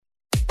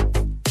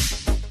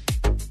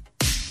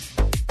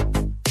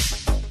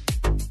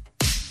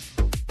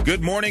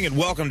Good morning and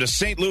welcome to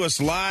St. Louis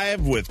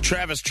Live with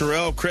Travis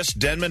Terrell, Chris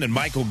Denman, and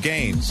Michael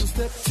Gaines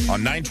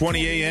on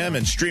 920 AM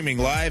and streaming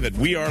live at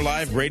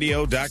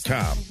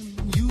weareliveradio.com.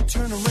 You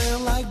turn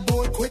around like,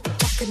 boy, quit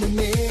talking to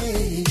me.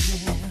 He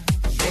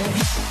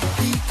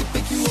could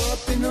pick you up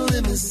in a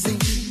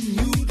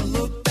limousine. You'd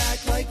look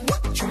back like,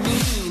 what you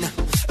mean?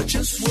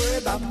 Just worry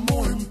about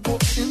more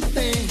important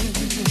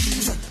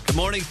things. Good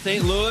morning,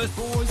 St. Louis.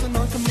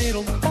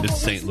 It's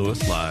St.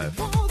 Louis Live.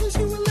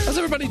 How's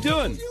everybody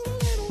doing?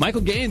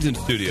 Michael Gaines in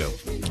studio.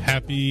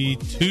 Happy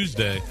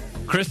Tuesday.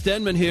 Chris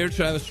Denman here.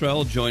 Travis Terrell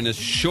will join us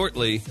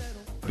shortly.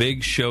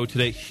 Big show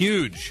today.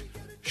 Huge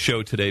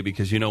show today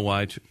because you know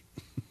why,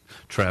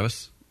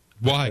 Travis?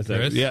 Why,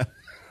 Chris? Yeah.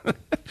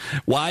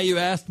 Why, you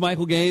asked,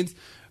 Michael Gaines?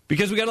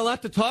 Because we got a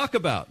lot to talk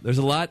about. There's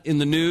a lot in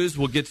the news.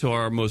 We'll get to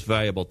our most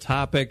valuable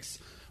topics.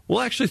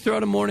 We'll actually throw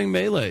out a morning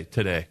melee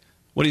today.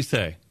 What do you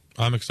say?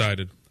 I'm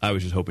excited. I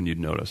was just hoping you'd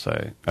notice.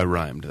 I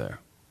rhymed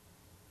there.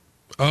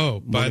 Oh,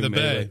 by Morning the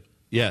melee. bay.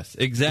 Yes,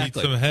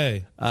 exactly. Eat some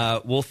hay.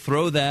 We'll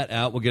throw that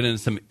out. We'll get into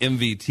some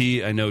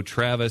MVT. I know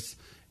Travis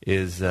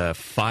is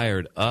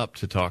fired up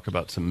to talk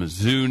about some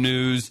Mizzou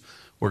news.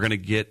 We're going to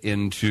get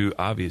into,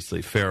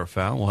 obviously, Fair or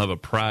Foul. We'll have a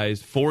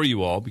prize for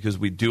you all because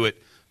we do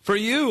it for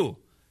you.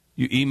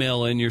 You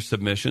email in your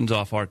submissions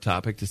off our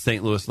topic to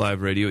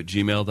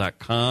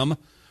stlouisliveradio@gmail.com.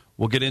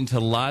 We'll get into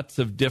lots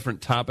of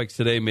different topics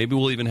today. Maybe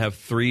we'll even have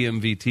 3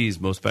 MVTs,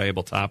 most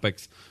valuable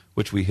topics,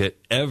 which we hit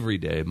every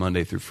day,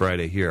 Monday through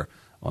Friday here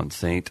on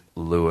St.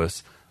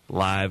 Louis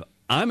Live.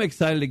 I'm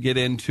excited to get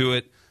into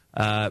it,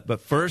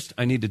 but first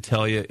I need to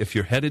tell you, if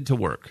you're headed to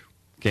work,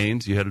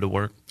 Gaines, you headed to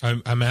work?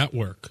 I'm at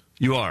work.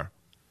 You are.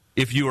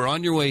 If you are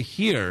on your way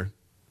here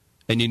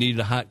and you need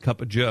a hot cup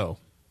of Joe,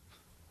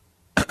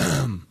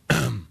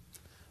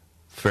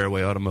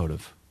 Fairway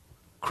Automotive,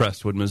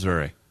 Crestwood,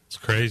 Missouri. It's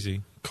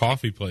crazy.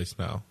 Coffee place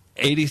now.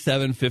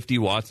 8750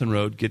 Watson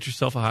Road. Get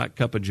yourself a hot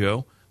cup of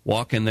Joe.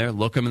 Walk in there,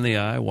 look them in the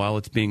eye while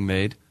it's being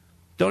made.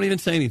 Don't even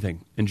say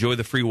anything. Enjoy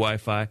the free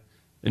Wi-Fi.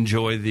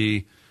 Enjoy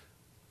the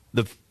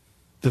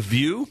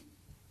view.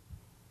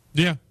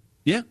 Yeah.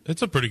 Yeah.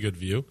 It's a pretty good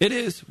view. It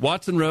is.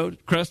 Watson Road,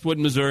 Crestwood,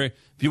 Missouri.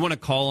 If you want to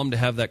call them to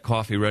have that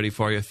coffee ready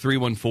for you,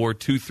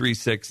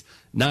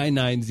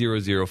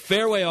 314-236-9900.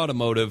 Fairway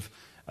Automotive,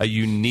 a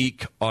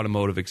unique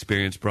automotive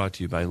experience brought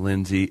to you by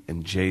Lindsay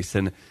and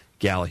Jason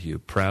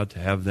Gallahue. Proud to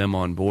have them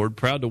on board.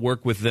 Proud to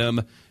work with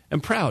them.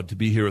 And proud to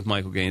be here with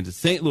Michael Gaines at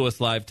St. Louis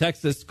Live.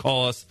 Text us,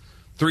 call us,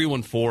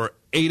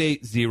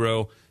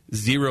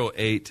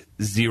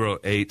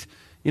 314-880-0808.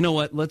 You know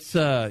what? Let's.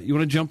 You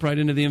want to jump right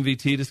into the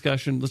MVT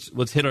discussion?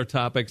 Let's hit our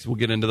topics. We'll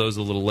get into those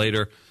a little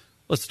later.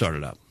 Let's start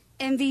it up.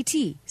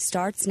 MVT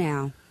starts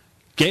now.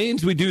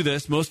 Gaines, we do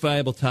this. Most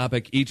valuable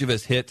topic. Each of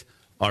us hit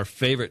our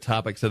favorite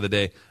topics of the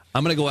day.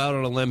 I'm going to go out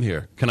on a limb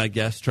here. Can I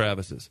guess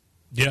Travis's?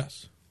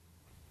 Yes.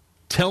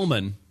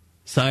 Tillman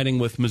siding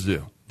with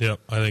Mizzou. Yep,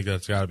 I think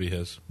that's got to be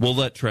his. We'll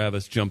let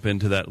Travis jump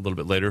into that a little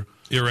bit later.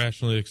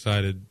 Irrationally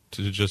excited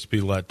to just be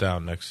let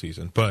down next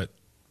season, but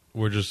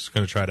we're just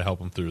going to try to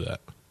help him through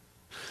that.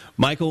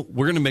 Michael,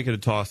 we're going to make it a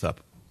toss-up.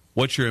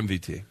 What's your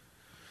MVT?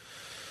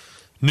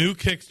 New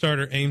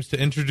Kickstarter aims to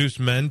introduce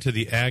men to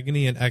the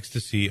agony and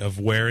ecstasy of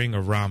wearing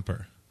a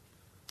romper.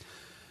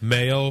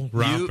 Male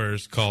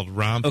rompers called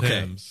romp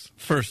hymns.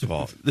 First of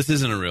all, this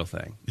isn't a real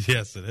thing.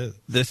 Yes, it is.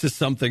 This is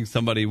something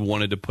somebody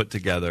wanted to put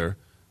together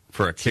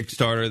for a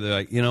Kickstarter. They're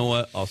like, you know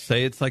what? I'll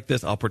say it's like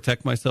this. I'll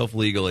protect myself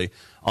legally.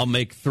 I'll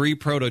make 3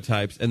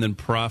 prototypes and then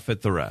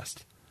profit the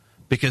rest.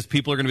 Because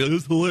people are going to be like,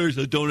 this is hilarious.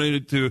 I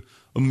donated to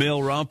a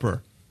male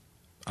romper.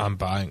 I'm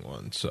buying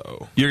one,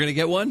 so. You're going to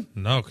get one?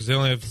 No, because they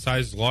only have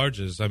size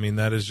larges. I mean,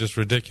 that is just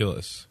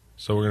ridiculous.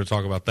 So we're going to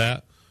talk about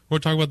that. We're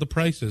talking about the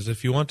prices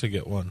if you want to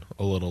get one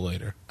a little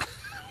later.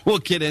 We'll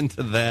get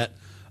into that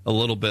a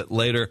little bit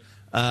later.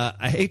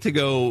 I hate to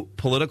go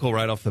political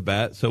right off the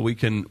bat, so we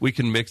can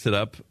mix it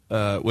up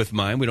with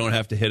mine. We don't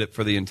have to hit it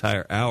for the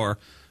entire hour.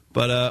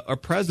 But our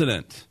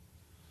president,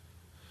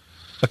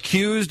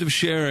 accused of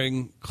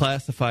sharing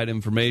classified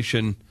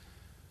information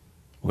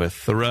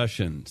with the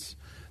Russians.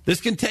 This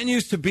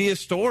continues to be a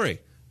story.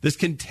 This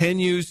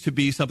continues to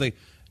be something.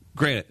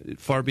 Granted,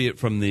 far be it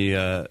from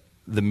the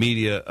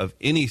media of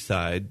any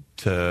side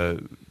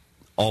to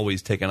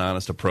always take an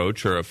honest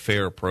approach or a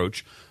fair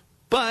approach,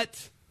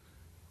 but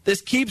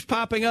this keeps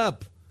popping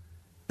up.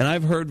 And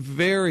I've heard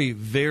very,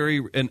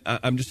 very, and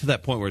I'm just to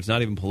that point where it's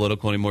not even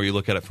political anymore. You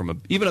look at it from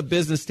even a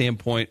business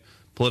standpoint,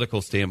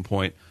 political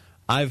standpoint.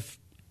 I've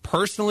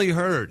personally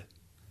heard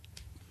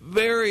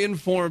very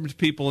informed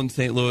people in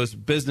St. Louis,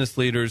 business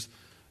leaders,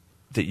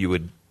 that you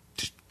would,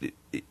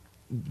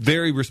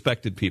 very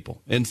respected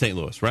people in St.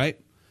 Louis, right?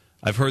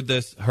 I've heard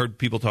this, heard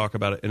people talk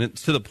about it, and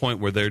it's to the point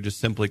where they're just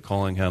simply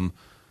calling him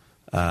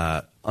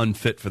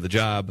unfit for the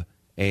job,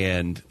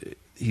 and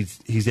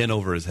he's in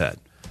over his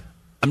head.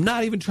 I'm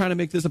not even trying to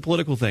make this a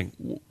political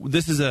thing.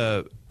 This is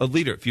a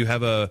leader. If you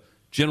have a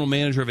general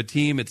manager of a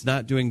team, it's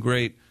not doing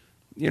great,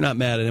 you're not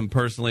mad at him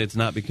personally. It's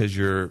not because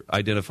you're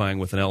identifying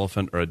with an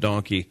elephant or a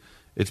donkey.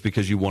 It's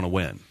because you want to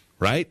win,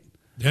 right?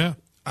 Yeah.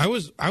 I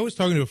was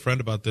talking to a friend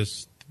about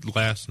this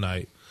last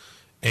night,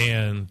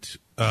 and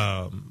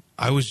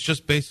I was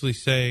just basically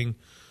saying,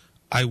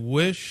 I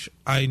wish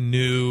I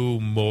knew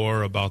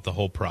more about the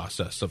whole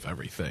process of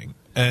everything.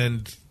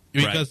 And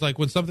because, like,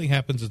 when something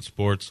happens in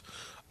sports,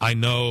 I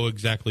know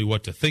exactly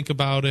what to think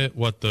about it,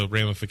 what the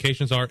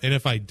ramifications are, and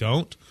if I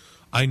don't,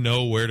 I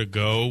know where to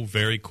go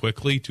very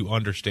quickly to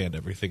understand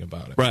everything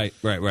about it. Right.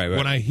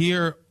 When I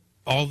hear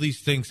all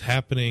these things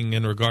happening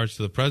in regards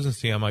to the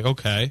presidency, I'm like,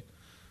 okay,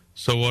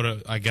 so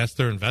what? I guess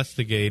they're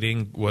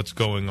investigating what's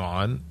going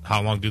on.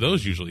 How long do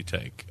those usually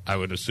take? I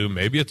would assume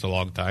maybe it's a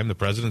long time. The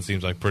president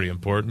seems like pretty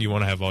important. You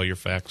want to have all your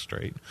facts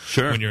straight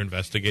when you're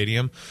investigating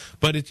him.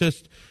 But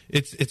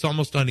it's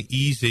almost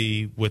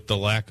uneasy with the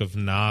lack of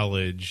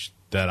knowledge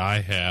that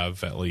I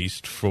have, at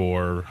least,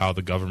 for how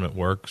the government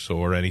works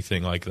or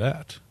anything like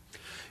that.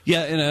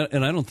 Yeah,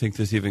 and I don't think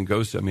this even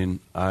goes to, I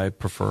mean, I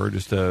prefer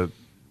just a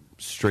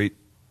straight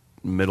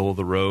middle of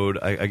the road,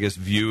 I guess,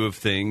 view of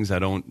things. I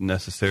don't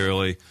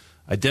necessarily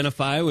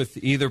identify with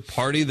either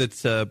party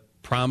that's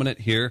prominent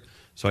here,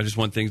 so I just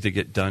want things to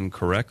get done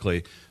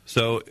correctly.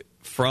 So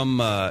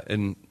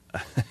and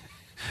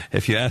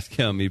if you ask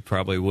him, he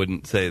probably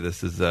wouldn't say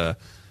this is a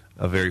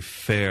very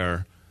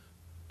fair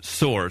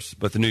source,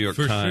 but the New York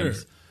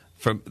Times,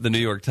 from the New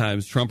York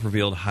Times, Trump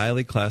revealed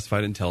highly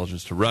classified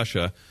intelligence to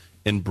Russia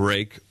in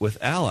break with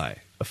ally,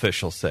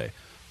 officials say.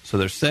 So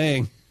they're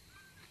saying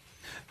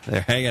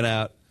they're hanging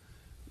out.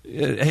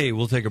 Hey,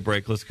 we'll take a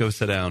break. Let's go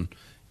sit down.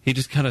 He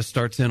just kind of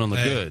starts in on the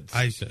goods.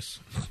 ISIS.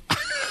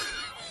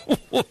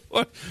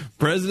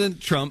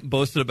 President Trump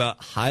boasted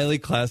about highly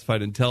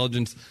classified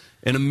intelligence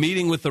in a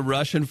meeting with the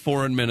Russian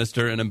foreign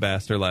minister and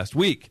ambassador last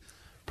week,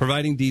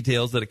 providing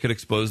details that it could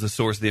expose the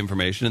source of the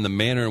information and the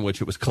manner in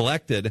which it was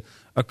collected,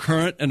 a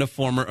current and a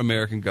former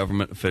American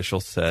government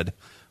official said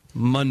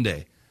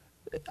Monday.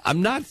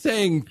 I'm not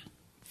saying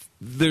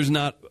there's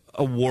not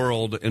a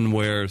world in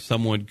where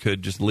someone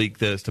could just leak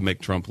this to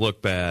make Trump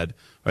look bad,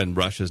 and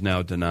Russia's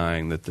now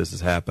denying that this has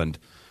happened.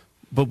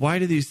 But why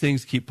do these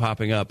things keep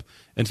popping up?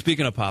 And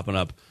speaking of popping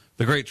up,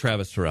 the great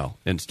Travis Terrell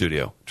in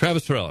studio.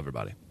 Travis Terrell,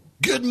 everybody.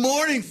 Good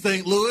morning,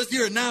 St. Louis.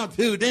 You're now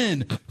tuned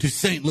in to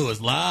St.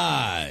 Louis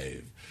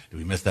Live. Did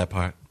we miss that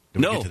part?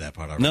 Did we get to that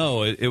part already?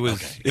 No, it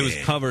was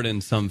covered in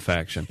some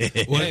faction.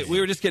 Hey, we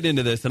were just getting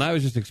into this, and I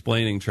was just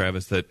explaining,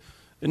 Travis, that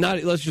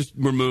let's just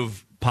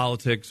remove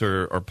politics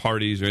or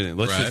parties or anything.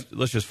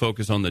 Let's just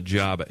focus on the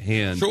job at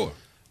hand. Sure.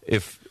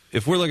 If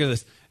we're looking at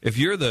this, if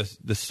you're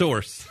the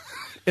source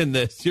in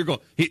this, you're going,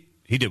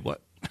 he did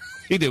what?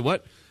 He did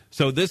what?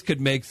 So this could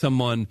make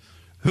someone,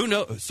 who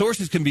knows,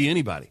 sources can be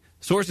anybody.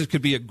 Sources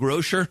could be a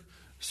grocer.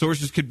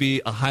 Sources could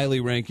be a highly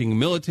ranking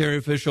military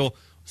official.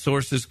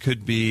 Sources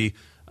could be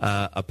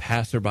a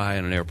passerby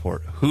in an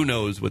airport. Who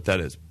knows what that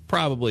is?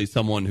 Probably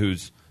someone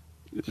who's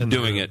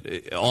doing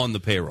it on the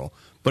payroll.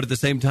 But at the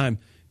same time,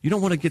 you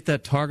don't want to get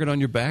that target on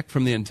your back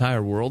from the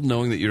entire world,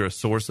 knowing that you're a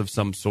source of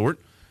some sort.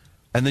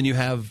 And then you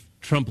have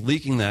Trump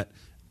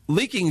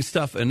leaking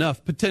stuff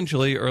enough,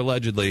 potentially or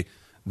allegedly,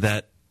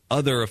 that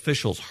other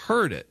officials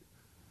heard it.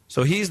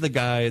 So he's the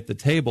guy at the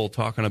table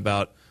talking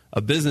about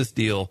a business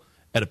deal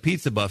at a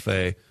pizza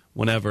buffet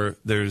whenever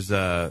there's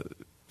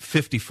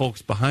 50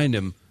 folks behind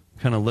him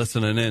kind of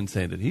listening in,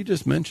 saying, did he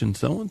just mention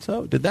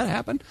so-and-so? Did that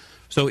happen?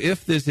 So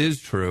if this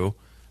is true,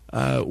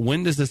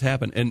 when does this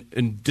happen?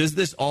 And does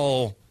this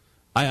all...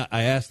 I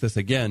ask this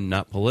again,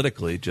 not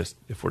politically, just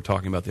if we're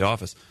talking about the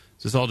office.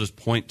 Does this all just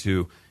point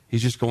to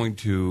he's just going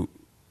to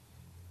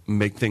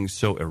make things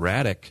so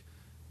erratic?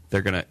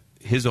 They're going to,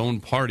 his own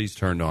party's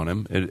turned on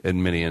him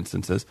in many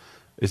instances.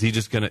 Is he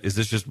just going to, is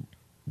this just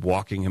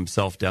walking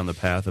himself down the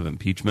path of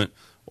impeachment,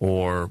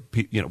 or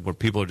where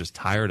people are just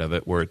tired of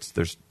it, where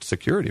there's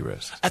security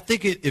risks? I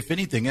think if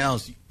anything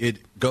else,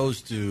 it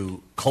goes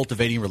to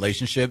cultivating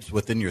relationships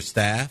within your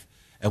staff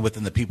and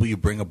within the people you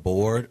bring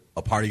aboard,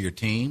 a part of your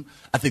team.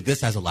 I think this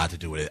has a lot to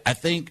do with it. I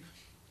think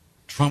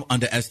Trump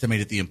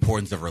underestimated the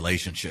importance of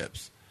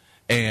relationships.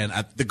 And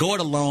the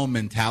go-it-alone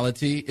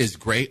mentality is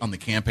great on the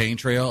campaign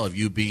trail of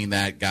you being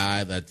that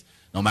guy that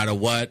no matter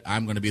what,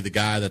 I'm going to be the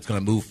guy that's going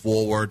to move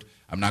forward.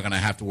 I'm not going to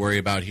have to worry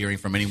about hearing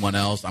from anyone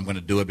else. I'm going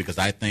to do it because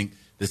I think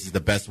this is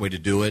the best way to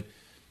do it.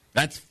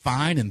 That's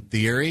fine in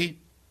theory.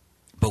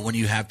 But when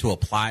you have to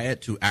apply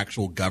it to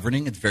actual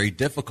governing, it's very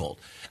difficult.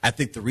 I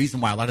think the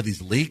reason why a lot of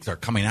these leaks are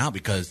coming out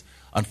because,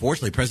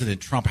 unfortunately, President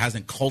Trump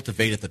hasn't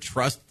cultivated the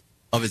trust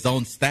of his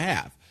own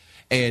staff.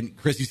 And,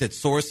 Chris, you said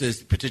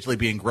sources, potentially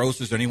being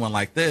grocers or anyone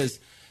like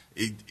this.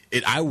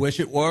 I wish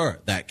it were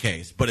that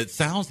case. But it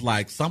sounds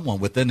like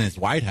someone within his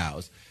White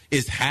House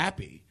is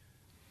happy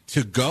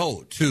to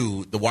go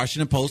to the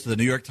Washington Post, the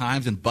New York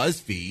Times, and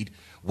BuzzFeed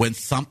when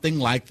something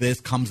like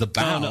this comes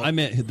about. No, I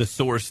meant the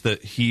source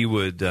that he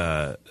would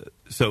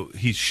so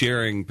he's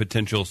sharing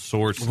potential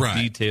source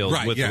details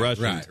with the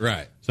Russians.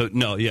 Right. So,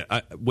 no,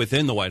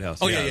 within the White House.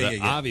 Oh, yeah.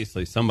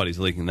 Obviously, somebody's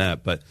leaking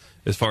that. But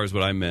as far as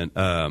what I meant,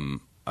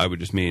 I would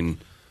just mean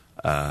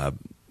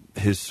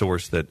his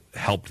source that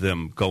helped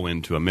them go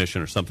into a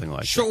mission or something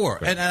like that. Sure,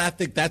 and I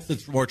think that's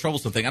the more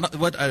troublesome thing.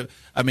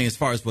 I mean, as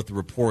far as what the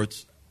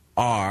reports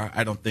are.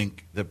 I don't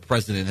think the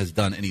president has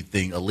done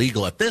anything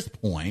illegal at this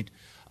point.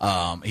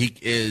 He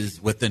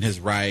is within his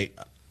right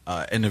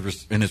and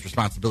in his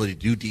responsibility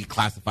to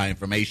declassify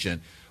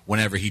information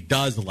whenever he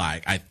does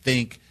like. I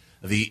think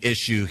the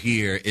issue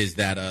here is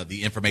that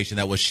the information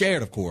that was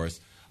shared, of course,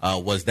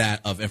 was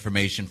that of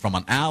information from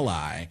an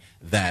ally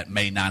that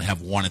may not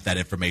have wanted that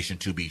information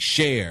to be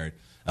shared,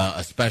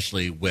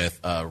 especially with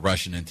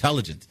Russian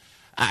intelligence.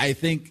 I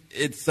think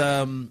it's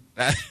I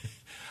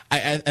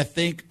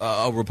think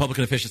a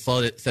Republican official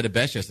said it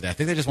best yesterday. I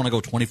think they just want to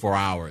go 24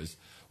 hours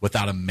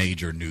without a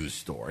major news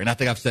story. And I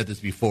think I've said this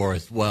before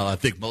as well. I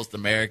think most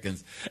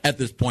Americans at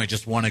this point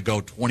just want to go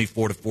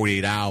 24 to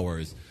 48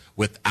 hours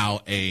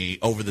without a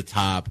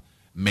over-the-top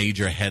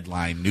major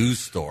headline news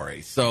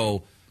story.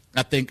 So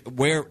I think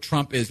where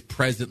Trump is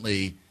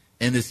presently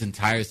in this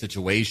entire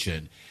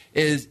situation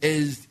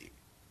is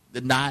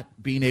not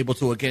being able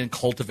to, again,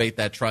 cultivate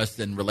that trust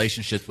and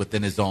relationships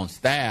within his own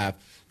staff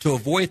to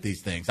avoid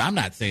these things. I'm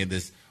not saying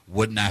this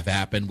wouldn't have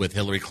happened with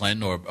Hillary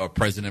Clinton or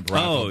President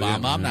Barack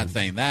Obama. I'm not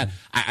saying that.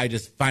 I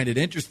just find it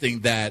interesting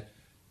that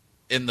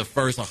in the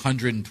first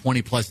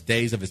 120-plus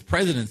days of his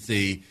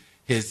presidency,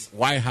 his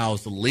White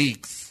House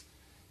leaks,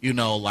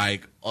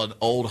 like on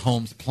old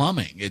homes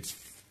plumbing. It's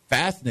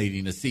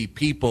fascinating to see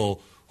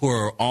people who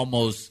are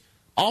almost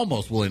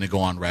willing to go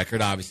on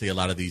record. Obviously, a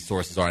lot of these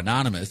sources are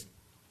anonymous,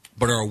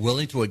 but are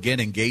willing to, again,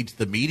 engage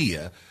the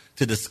media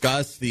to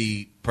discuss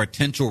the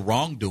potential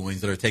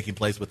wrongdoings that are taking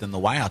place within the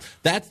White House.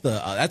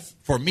 That's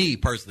for me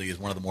personally is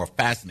one of the more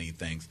fascinating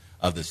things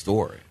of the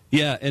story.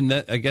 Yeah, and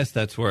I guess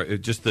that's where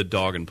just the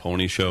dog and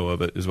pony show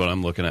of it is what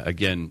I'm looking at.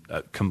 Again,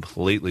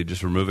 completely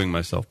just removing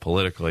myself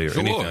politically or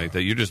anything like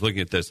that. You're just looking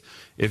at this.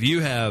 If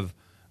you have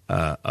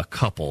a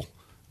couple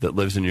that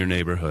lives in your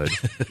neighborhood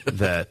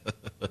that,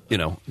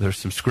 there's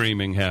some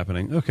screaming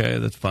happening, okay,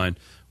 that's fine.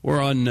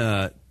 We're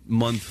on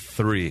month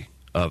 3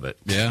 of it.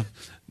 Yeah.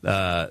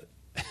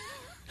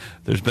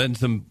 There's been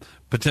some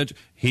potential.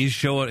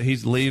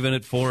 He's leaving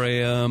at 4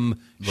 a.m.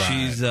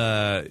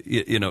 Right.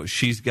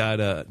 She's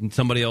got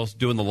somebody else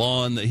doing the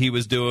lawn that he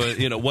was doing.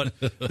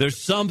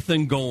 There's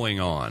something going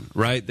on,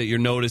 right? That you're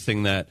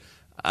noticing that.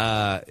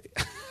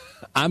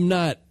 I'm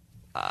not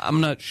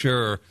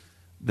sure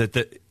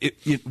that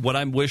what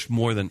I wish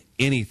more than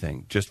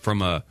anything, just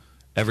from a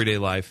everyday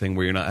life thing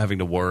where you're not having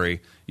to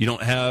worry. You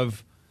don't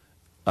have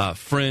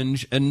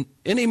fringe and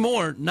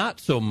anymore, not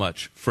so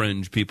much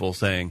fringe people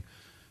saying,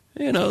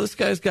 this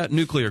guy's got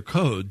nuclear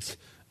codes.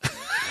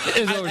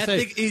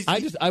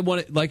 I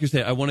want it, like you're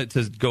saying, I want it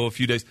to go a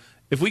few days.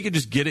 If we could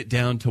just get it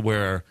down to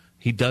where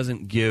he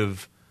doesn't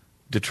give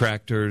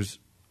detractors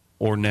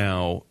or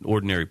now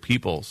ordinary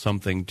people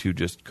something to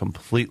just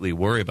completely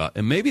worry about.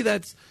 And maybe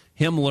that's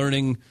him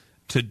learning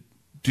to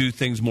do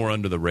things more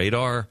under the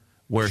radar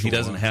where he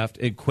doesn't have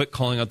to quit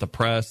calling out the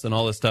press and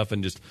all this stuff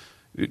and just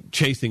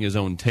chasing his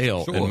own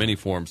tail in many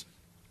forms.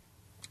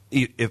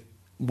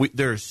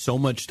 There's so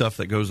much stuff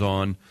that goes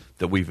on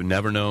that we've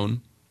never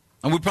known.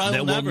 And we probably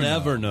will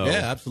never know.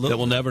 Yeah, absolutely. That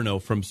we'll never know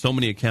from so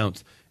many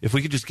accounts. If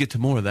we could just get to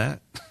more of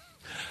that,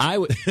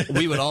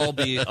 we would all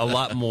be a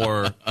lot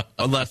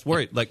less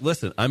worried. Like,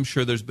 listen, I'm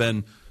sure there's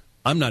been,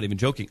 I'm not even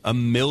joking,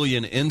 1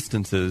 million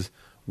instances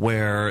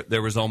where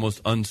there was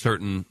almost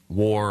uncertain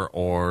war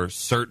or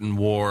certain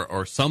war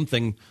or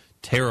something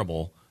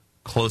terrible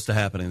close to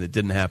happening that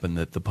didn't happen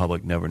that the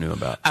public never knew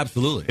about.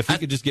 Absolutely. If we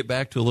could just get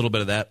back to a little bit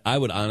of that, I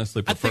would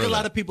honestly prefer I think a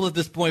lot of people at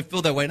this point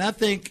feel that way. And I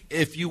think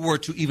if you were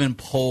to even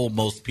poll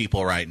most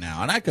people right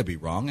now, and I could be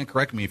wrong, and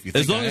correct me if you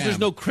think as long as there's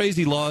no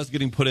crazy laws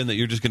getting put in that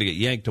you're just going to get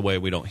yanked away,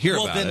 we don't hear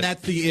about it. Well, then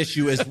that's the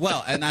issue as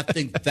well. And I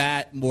think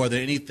that more than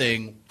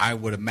anything, I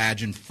would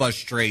imagine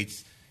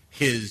frustrates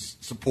his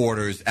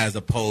supporters as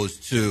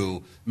opposed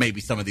to maybe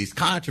some of these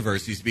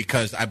controversies,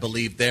 because I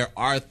believe there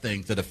are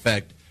things that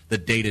affect the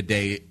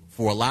day-to-day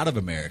for a lot of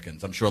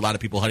Americans. I'm sure a lot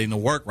of people heading to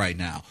work right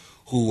now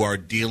who are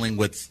dealing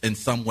with, in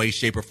some way,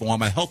 shape, or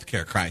form, a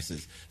healthcare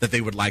crisis that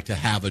they would like to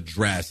have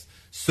addressed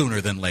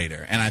sooner than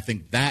later. And I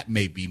think that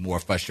may be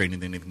more frustrating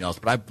than anything else.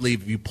 But I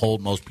believe if you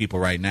polled most people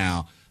right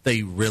now,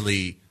 they'll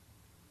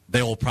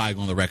probably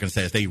go on the record and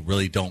say they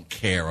really don't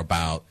care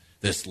about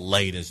this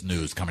latest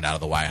news coming out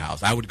of the White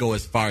House. I would go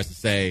as far as to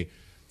say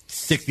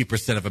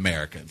 60% of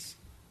Americans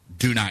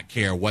do not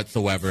care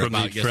whatsoever from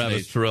about the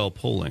Travis Terrell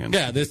polling.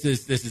 Yeah, this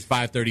is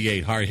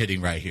 538 hard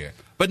hitting right here.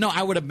 But no,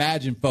 I would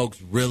imagine folks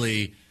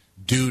really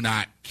do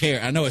not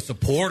care. I know his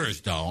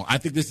supporters don't. I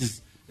think this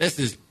is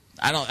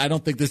I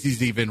don't think this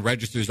is even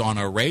registers on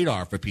a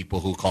radar for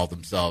people who call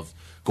themselves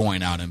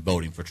going out and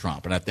voting for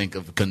Trump. And I think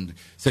of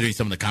considering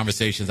some of the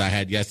conversations I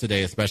had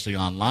yesterday, especially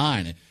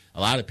online, a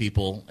lot of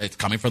people, it's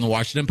coming from the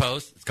Washington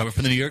Post, it's coming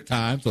from the New York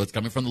Times, so it's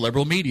coming from the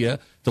liberal media,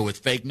 so it's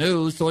fake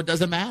news, so it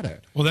doesn't matter.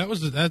 Well, that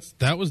was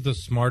the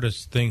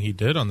smartest thing he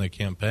did on the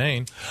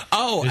campaign.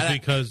 Oh, is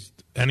because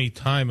any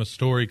time a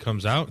story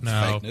comes out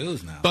now, fake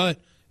news now. But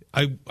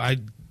I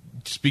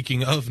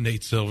speaking of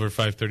Nate Silver,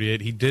 538,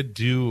 he did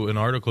do an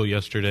article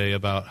yesterday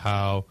about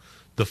how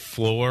the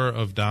floor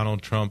of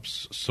Donald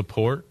Trump's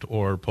support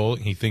or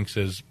polling he thinks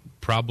is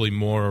probably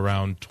more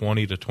around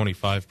 20 to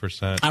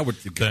 25%. I would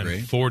than agree.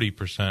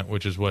 40%,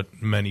 which is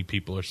what many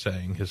people are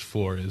saying his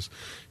floor is.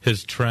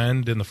 His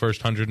trend in the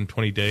first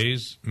 120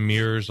 days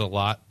mirrors a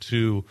lot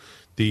to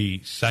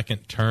the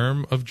second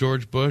term of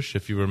George Bush.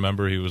 If you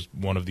remember, he was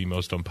one of the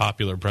most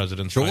unpopular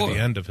presidents by the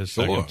end of his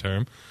second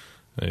term.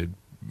 I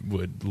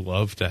would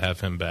love to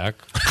have him back.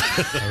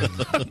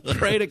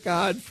 Pray to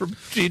God for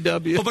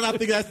GW. Well, but I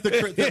think that's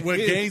what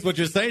Gaines, what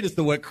you're saying is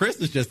what Chris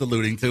is just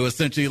alluding to,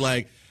 essentially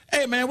like,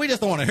 hey, man, we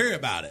just don't want to hear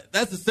about it.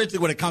 That's essentially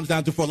what it comes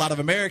down to for a lot of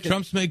Americans.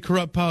 Trump's made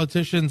corrupt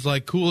politicians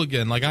like cool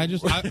again. Like I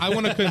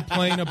want to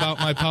complain about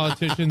my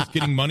politicians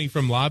getting money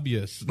from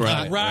lobbyists.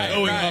 Right,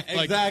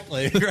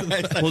 exactly.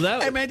 Right.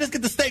 Well, hey, man, just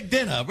get the steak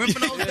dinner. Remember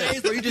those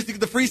days where you just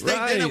get the free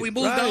steak dinner? We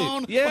moved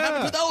on. Yeah. What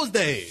happened to those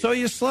days? So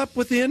you slept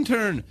with the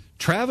intern.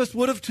 Travis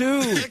would have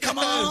too. Come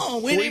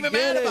on, we ain't even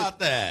mad about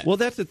that. Well,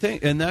 that's the thing,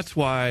 and that's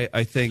why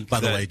I think.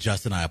 By the way,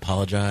 Justin, I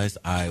apologize.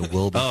 I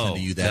will be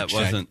sending you that check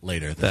wasn't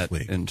later this that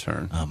week.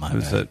 Intern. Oh, my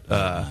bad.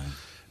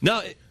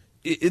 No,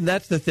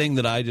 that's the thing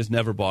that I just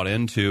never bought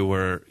into.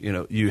 Where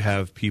you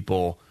have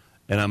people,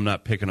 and I'm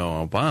not picking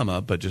on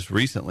Obama, but just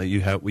recently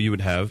you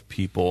would have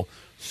people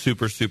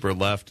super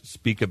left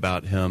speak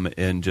about him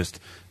in just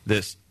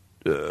this.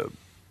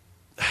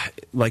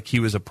 Like he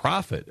was a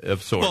prophet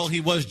of sorts. Well,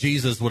 he was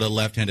Jesus with a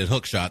left-handed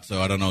hook shot,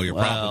 so I don't know your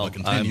problem will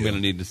continue. I'm going to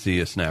need to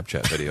see a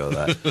Snapchat video of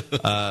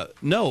that.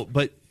 No,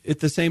 but at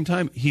the same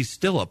time, he's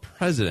still a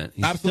president.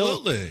 He's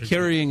Absolutely. Still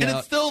carrying and out,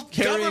 it's still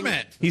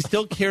government. He's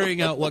still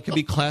carrying out what can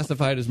be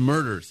classified as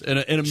murders.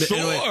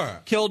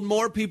 Sure. Killed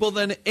more people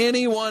than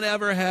anyone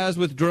ever has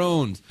with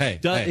drones.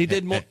 He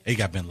did more. He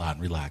got Bin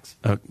Laden. Relax.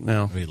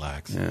 No.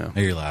 Relax. Yeah.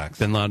 Hey, relax.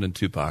 Bin Laden and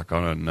Tupac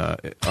on an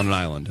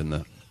island in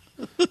the...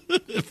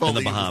 in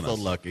the Bahamas. So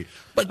lucky.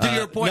 But to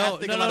your point, I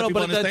think a lot of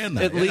people understand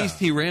that. At least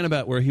he ran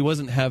about where he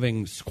wasn't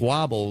having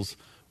squabbles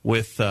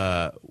with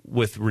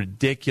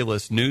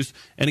ridiculous news.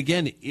 And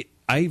again,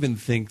 I even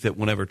think that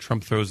whenever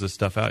Trump throws this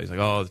stuff out, he's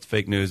like, "Oh, it's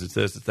fake news. It's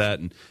this, it's that,"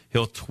 and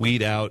he'll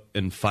tweet out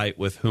and fight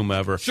with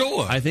whomever.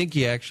 Sure. I think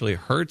he actually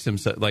hurts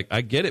himself. Like,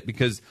 I get it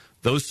because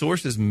those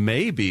sources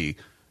may be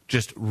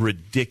just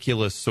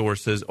ridiculous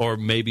sources, or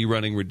maybe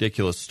running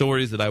ridiculous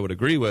stories that I would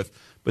agree with.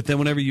 But then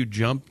whenever you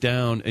jump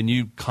down and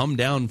you come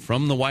down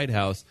from the White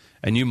House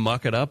and you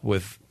muck it up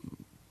with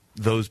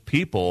those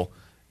people,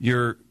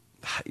 you're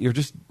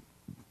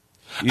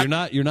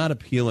not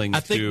appealing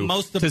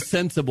to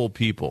sensible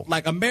people.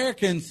 Like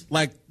Americans,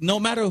 like no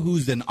matter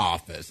who's in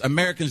office,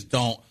 Americans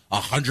don't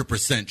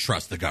 100%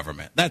 trust the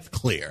government. That's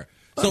clear.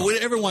 So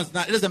everyone's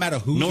not. It doesn't matter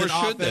who's in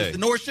office,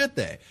 nor should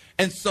they.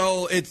 And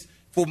so it's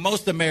for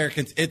most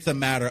Americans, it's a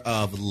matter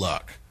of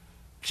luck.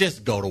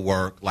 Just go to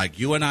work like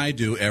you and I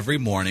do every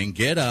morning.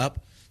 Get up,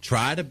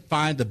 try to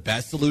find the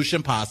best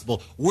solution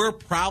possible. We're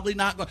probably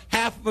not going.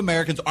 Half of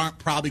Americans aren't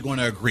probably going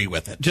to agree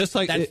with it. Just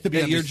like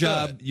at your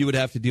job, you would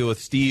have to deal with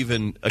Steve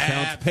and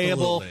accounts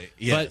payable.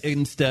 Yes. But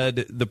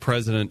instead, the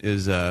president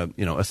is,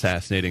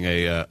 assassinating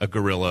a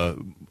guerrilla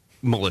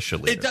militia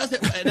leader. It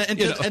doesn't.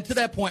 And to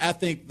that point, I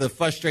think the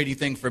frustrating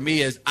thing for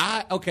me is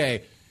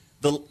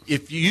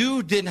if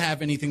you didn't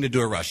have anything to do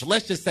with Russia,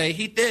 let's just say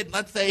he did.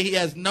 Let's say he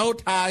has no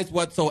ties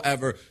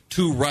whatsoever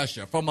to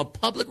Russia. From a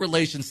public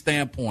relations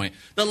standpoint,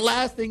 the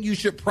last thing you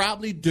should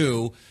probably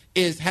do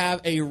is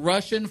have a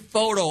Russian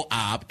photo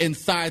op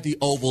inside the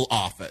Oval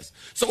Office.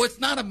 So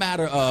it's not a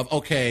matter of,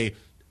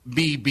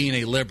 me being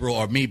a liberal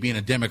or me being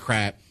a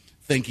Democrat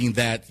thinking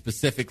that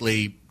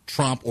specifically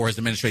Trump or his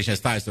administration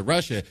has ties to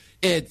Russia.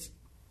 It's,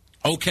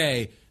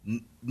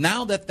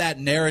 now that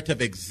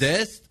narrative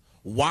exists,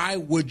 why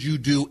would you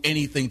do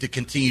anything to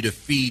continue to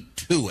feed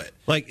to it?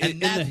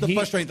 And that's the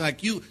frustrating thing.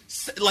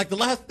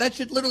 That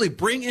should literally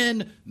bring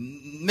in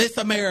Miss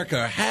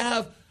America,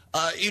 have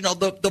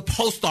the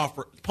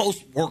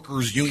post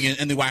workers union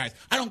in the White House.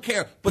 I don't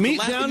care. But meet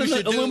down in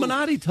the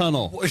Illuminati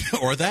tunnel,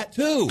 or that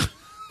too.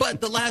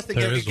 But the last thing,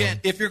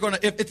 again, if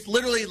it's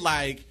literally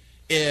like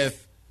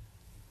if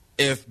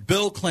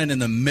Bill Clinton in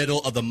the middle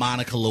of the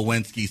Monica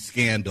Lewinsky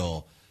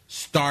scandal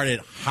started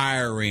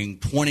hiring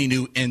 20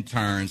 new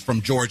interns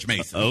from George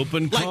Mason.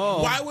 Open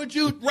call. Why would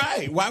you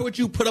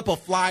put up a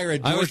flyer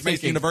at George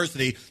Mason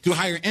University to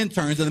hire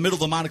interns in the middle of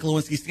the Monica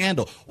Lewinsky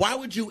scandal? Why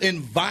would you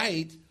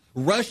invite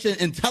Russian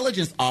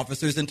intelligence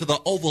officers into the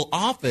Oval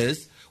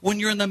Office when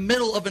you're in the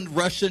middle of a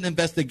Russian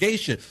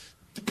investigation?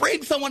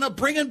 Bring someone up.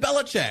 Bring in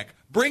Belichick.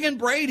 Bring in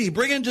Brady.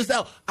 Bring in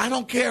Giselle. I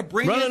don't care.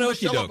 Run an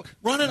okey-doke.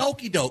 Run an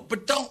okey-doke.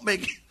 But don't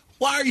make –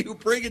 why are you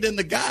bringing in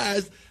the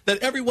guys that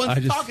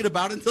everyone's talking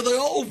about into the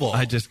Oval?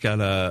 I just got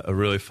a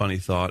really funny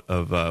thought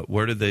of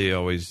where did they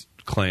always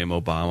claim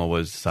Obama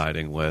was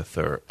siding with,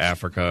 or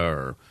Africa,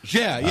 or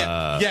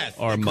yes,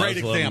 or a great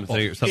example.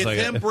 It's like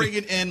him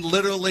bringing in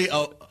literally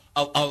a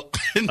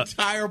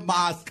entire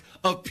mosque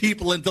of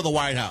people into the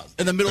White House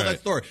in the middle of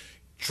that story.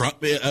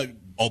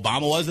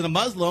 Obama wasn't a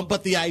Muslim,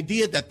 but the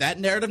idea that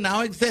narrative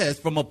now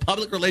exists from a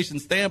public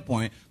relations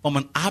standpoint, from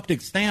an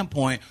optics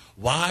standpoint,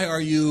 why are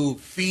you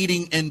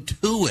feeding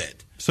into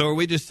it? So are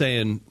we just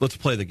saying, let's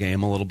play the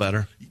game a little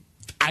better?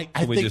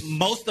 I think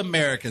most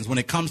Americans, when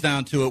it comes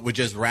down to it, would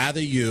just rather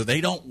you.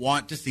 They don't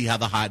want to see how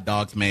the hot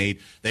dog's made.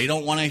 They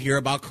don't want to hear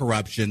about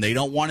corruption. They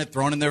don't want it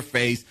thrown in their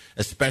face,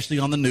 especially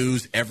on the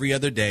news every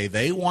other day.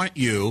 They want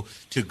you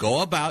to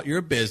go about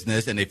your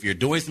business, and if you're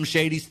doing some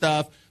shady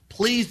stuff,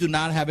 please do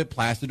not have it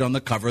plastered on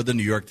the cover of the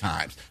New York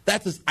Times.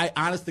 I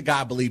honest to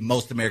God believe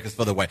most Americans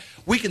feel the way.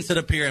 We can sit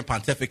up here and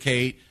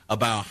pontificate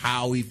about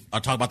how we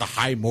talk about the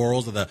high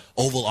morals of the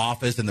Oval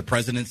Office and the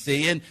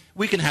presidency, and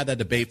we can have that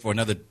debate for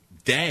another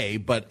day,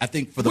 but I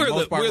think for the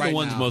most part, we're the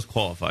ones most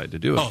qualified to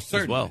do it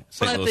as well.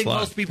 But I think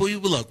most people,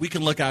 we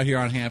can look out here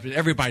on Hampton.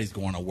 Everybody's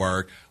going to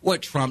work.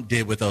 What Trump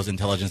did with those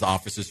intelligence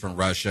officers from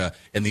Russia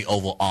in the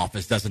Oval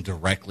Office doesn't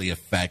directly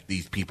affect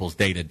these people's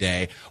day to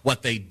day.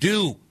 What they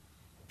do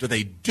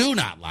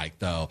not like,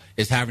 though,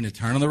 is having to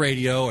turn on the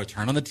radio or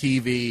turn on the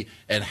TV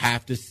and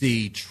have to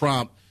see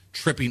Trump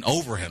tripping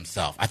over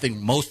himself. I think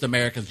most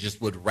Americans just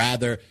would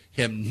rather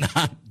him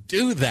not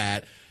do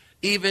that.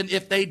 Even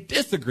if they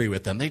disagree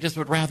with them, they just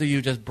would rather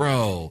you just,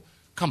 bro,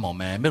 come on,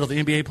 man, middle of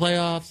the NBA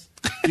playoffs,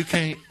 you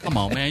can't, come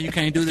on, man, you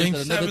can't do this. Game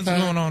 7's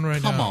going on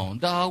right now. Come on,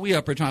 dog, we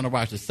up here trying to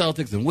watch the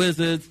Celtics and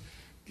Wizards.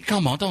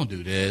 Come on, don't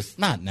do this.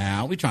 Not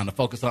now. We trying to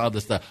focus on other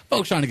stuff.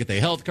 Folks trying to get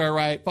their health care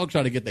right. Folks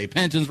trying to get their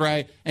pensions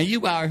right. And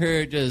you out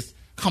here just,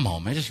 come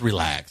on, man, just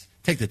relax.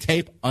 Take the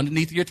tape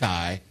underneath your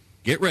tie.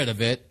 Get rid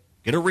of it.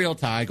 Get a real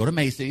tie. Go to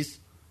Macy's.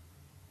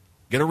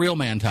 Get a real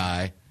man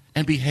tie.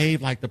 And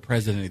behave like the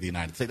president of the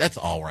United States. That's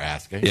all we're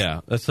asking.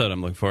 Yeah, that's what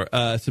I'm looking for.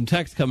 Some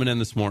text coming in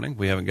this morning.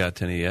 We haven't got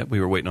to any yet. We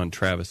were waiting on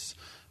Travis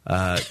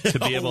to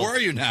be able. Were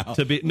you now?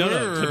 To be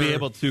to be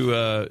able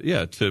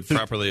to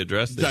properly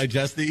address this.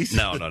 Digest these.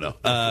 No.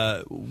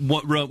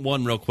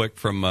 One real quick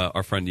from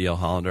our friend Yale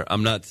Hollander.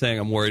 I'm not saying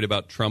I'm worried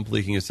about Trump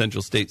leaking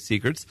essential state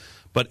secrets,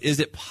 but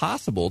is it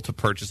possible to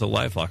purchase a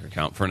LifeLock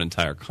account for an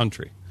entire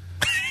country?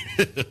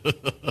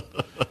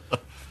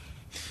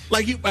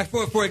 Like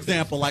for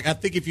example, like I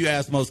think if you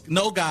ask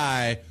no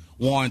guy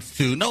wants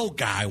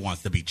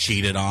to be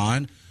cheated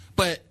on,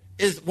 but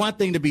it's one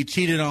thing to be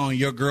cheated on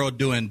your girl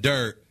doing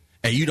dirt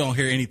and you don't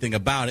hear anything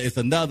about it. It's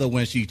another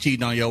when she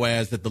cheating on your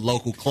ass at the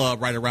local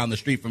club right around the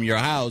street from your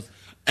house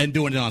and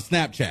doing it on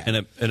Snapchat.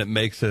 And it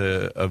makes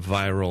a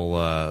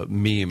viral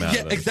meme out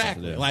of it. Yeah,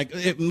 exactly. Like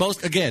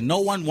no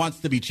one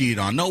wants to be cheated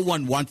on. No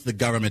one wants the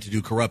government to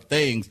do corrupt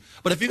things.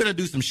 But if you're going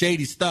to do some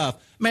shady stuff,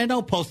 man,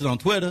 don't post it on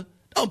Twitter.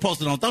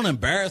 Don't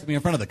embarrass me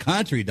in front of the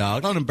country,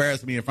 dog. Don't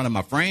embarrass me in front of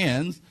my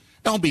friends.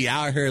 Don't be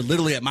out here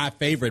literally at my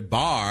favorite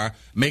bar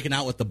making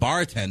out with the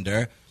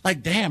bartender.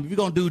 Like, damn, if you're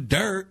going to do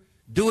dirt,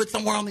 do it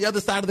somewhere on the other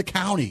side of the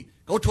county.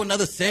 Go to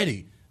another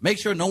city. Make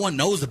sure no one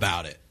knows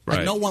about it. Like,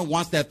 right. No one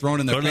wants that thrown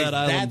in their face.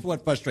 That's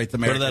what frustrates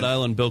Americans. Go to that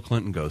island Bill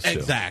Clinton goes to.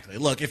 Exactly.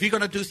 Look, if you're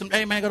going to do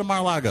hey, man, go to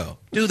Mar-a-Lago.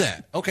 Do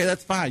that. Okay,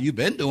 that's fine. You've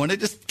been doing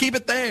it. Just keep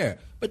it there.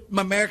 But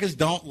Americans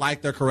don't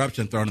like their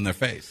corruption thrown in their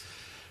face.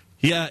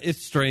 Yeah,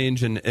 it's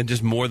strange, and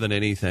just more than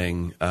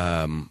anything,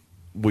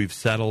 we've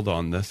settled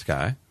on this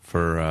guy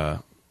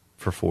for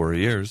 4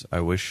 years.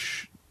 I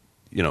wish,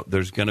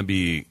 there's going to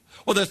be.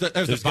 Well, there's a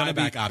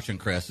buyback option,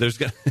 Chris.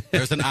 There's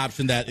an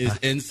option that is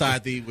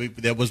inside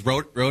that was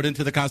wrote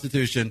into the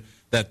Constitution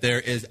that there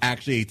is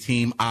actually a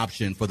team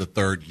option for the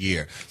third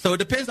year. So it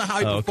depends on how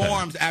he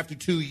performs after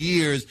 2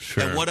 years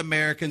and what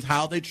Americans,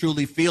 how they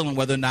truly feel and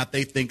whether or not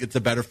they think it's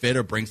a better fit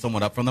or bring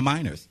someone up from the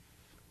minors.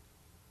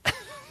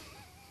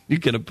 You're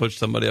going to push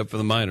somebody up for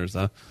the minors,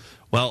 huh?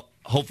 Well,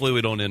 hopefully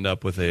we don't end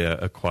up with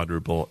a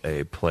quadruple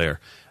A player.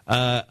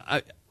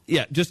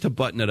 Just to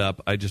button it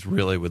up, I just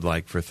really would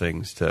like for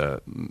the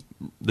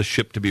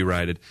ship to be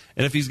righted.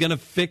 And if he's going to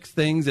fix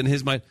things in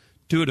his mind,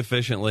 do it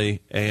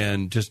efficiently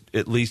and just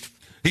at least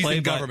he's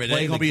in government. It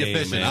ain't going to be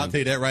efficient. Man. I'll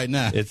tell you that right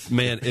now. If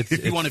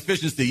you want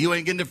efficiency, you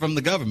ain't getting it from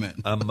the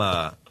government.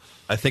 I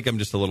think I'm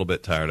just a little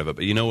bit tired of it.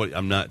 But you know what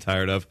I'm not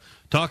tired of?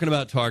 Talking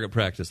about Target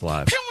Practice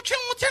Live.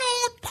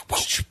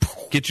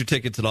 Get your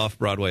tickets at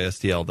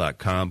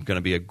offbroadwaystl.com. Going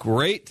to be a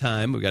great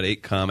time. We've got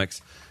 8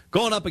 comics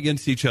going up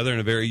against each other in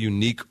a very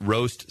unique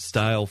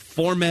roast-style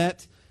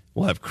format.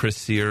 We'll have Chris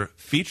Sear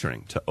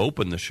featuring to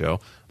open the show.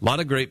 A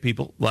lot of great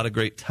people, a lot of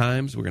great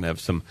times. We're going to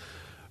have some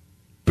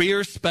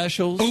beer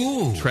specials.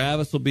 Ooh.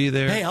 Travis will be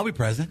there. Hey, I'll be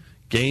present.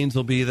 Gaines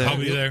will be there. I'll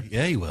be there.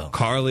 Yeah, you will.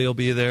 Carly will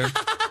be there.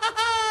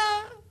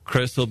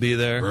 Chris will be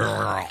there.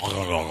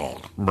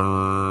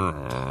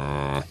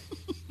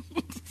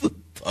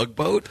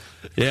 Tugboat?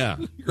 Yeah.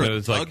 It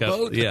was like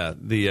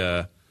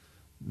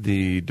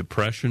the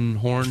depression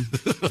horn.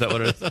 Is that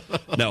what it is?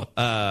 No.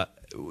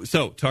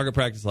 So Target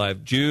Practice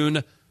Live,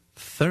 June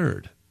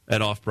 3rd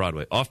at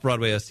Off-Broadway.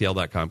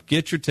 Offbroadwaystl.com.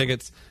 Get your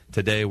tickets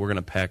today. We're going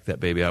to pack that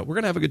baby out. We're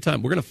going to have a good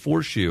time. We're going to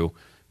force you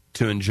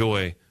to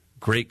enjoy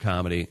great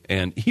comedy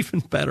and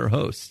even better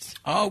hosts.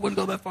 Oh, wouldn't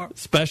go that far.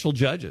 Special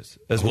judges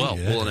as well.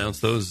 Yeah. We'll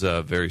announce those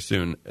very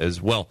soon as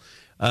well.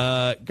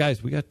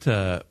 Guys, we got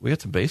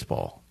some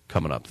baseball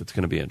coming up that's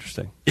going to be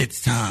interesting.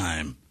 It's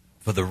time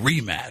for the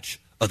rematch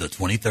of the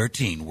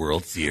 2013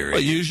 World Series.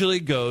 Well, it usually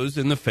goes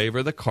in the favor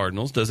of the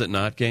Cardinals, does it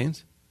not,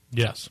 Gaines?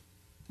 Yes.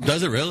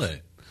 Does it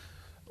really?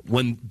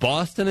 when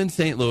Boston and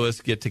St. Louis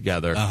get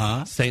together,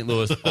 St.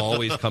 Louis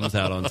always comes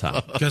out on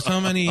top. Guess how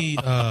many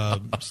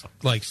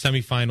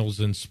semifinals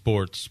in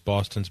sports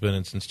Boston's been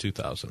in since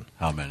 2000?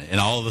 How many? In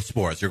all of the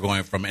sports. You're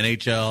going from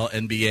NHL,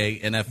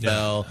 NBA, NFL.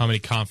 Yeah. How many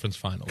conference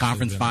finals?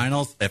 Conference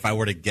finals, if I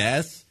were to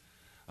guess.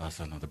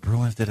 The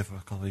Bruins did it for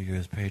a couple of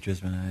years.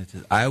 Patriots,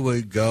 I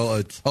would go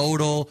a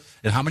total.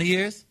 In how many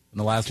years? In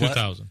the last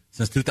 2000.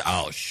 Since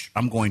 2000.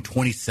 I'm going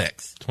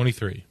 26.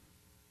 23.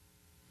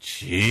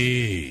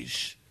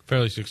 Jeez.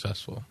 Fairly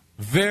successful.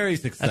 Very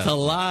successful. That's a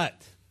lot.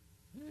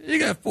 You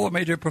got 4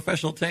 major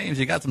professional teams.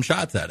 You got some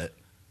shots at it.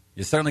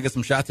 You certainly get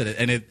some shots at it.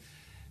 And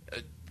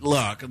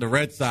look, the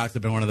Red Sox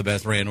have been one of the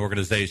best ran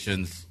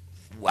organizations,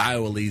 I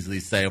will easily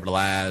say, over the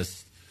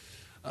last,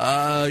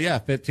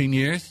 15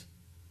 years.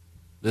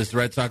 This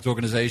Red Sox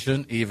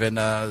organization, even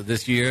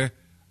this year,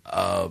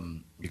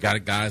 you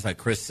got guys like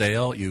Chris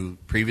Sale.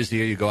 Previous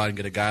year, you go out and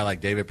get a guy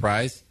like David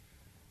Price.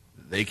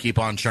 They keep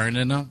on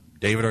churning them.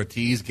 David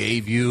Ortiz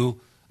gave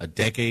you a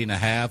decade and a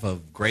half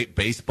of great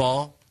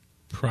baseball.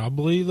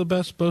 Probably the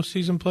best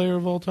postseason player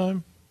of all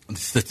time.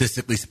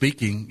 Statistically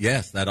speaking,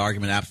 yes, that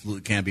argument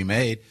absolutely can be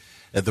made.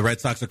 The Red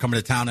Sox are coming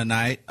to town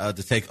tonight to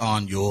take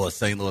on your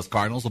St. Louis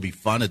Cardinals. It'll be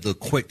fun. It's a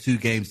quick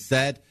 2-game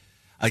set.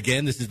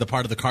 Again, this is the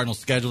part of the Cardinals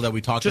schedule that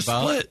we talked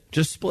about.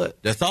 Just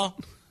split. That's all.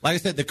 Like I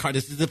said,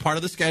 this is the part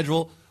of the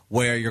schedule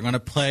where you're going to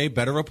play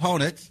better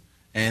opponents,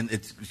 and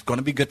it's going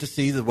to be good to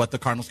see what the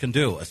Cardinals can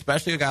do,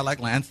 especially a guy like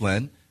Lance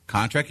Lynn.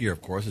 Contract year,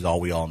 of course, is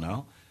all we all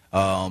know.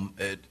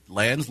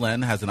 Lance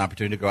Lynn has an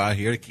opportunity to go out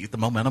here to keep the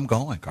momentum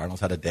going. Cardinals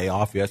had a day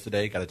off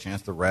yesterday, got a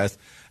chance to rest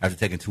after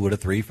taking 2 out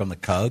of 3 from the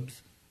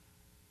Cubs.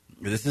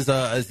 This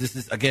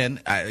is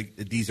again,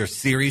 these are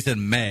series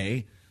in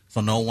May,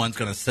 so no one's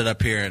going to sit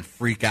up here and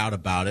freak out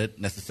about it,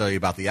 necessarily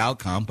about the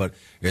outcome. But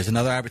here's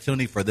another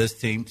opportunity for this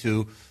team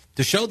to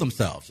show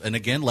themselves. And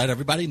again, let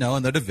everybody know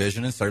in their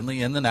division and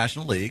certainly in the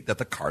National League that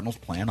the Cardinals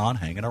plan on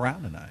hanging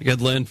around tonight. You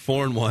got Lynn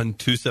 4-1,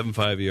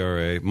 2.75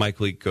 ERA. Mike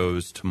Leake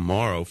goes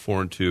tomorrow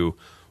 4-2,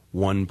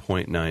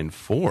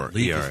 1.94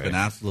 Leake ERA. has been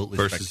absolutely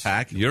versus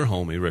spectacular. Your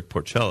homie Rick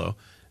Porcello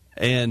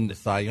and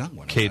Cy Young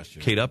winner Kate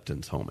last year.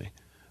 Upton's homie,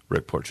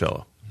 Rick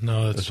Porcello.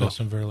 No, that's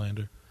Justin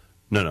Verlander.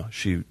 No,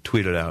 she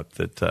tweeted out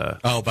that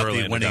but the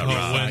Verlander winning got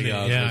robbed.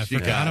 I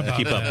forgot about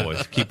Keep that. up,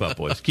 boys. Keep up,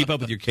 boys. Keep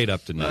up with your Kate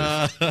Upton news.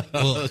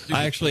 Well,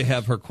 I actually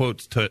have her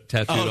quotes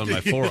tattooed on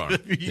my forearm.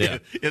 Yeah.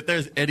 If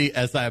there's any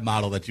SI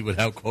model that you would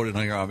have quoted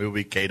on your arm, it would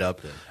be Kate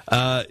Upton.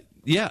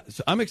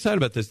 So I'm excited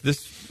about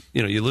this.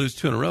 You lose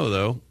 2 in a row,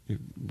 though.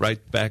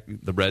 Right back,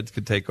 the Reds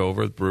could take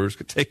over. The Brewers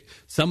could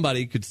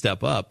somebody could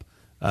step up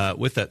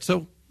with that.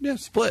 So,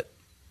 split.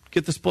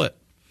 Get the split.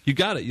 You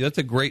got it. That's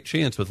a great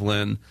chance with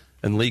Lynn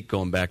and Leake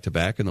going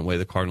back-to-back and the way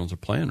the Cardinals are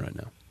playing right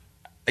now.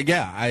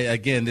 Yeah,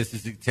 this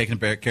is taking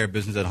care of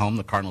business at home.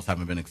 The Cardinals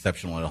haven't been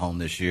exceptional at home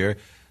this year.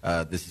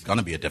 This is going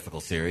to be a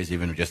difficult series,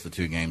 even with just the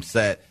 2-game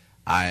set.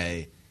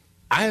 I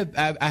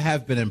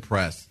have been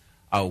impressed.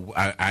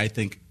 I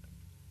think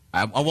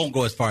I won't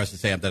go as far as to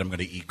say that I'm going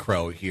to eat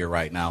crow here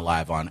right now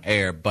live on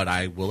air, but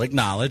I will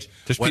acknowledge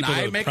There's when people I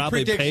that would make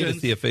probably pay to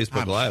see a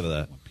Facebook I'm Live of sure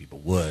that. People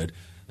would.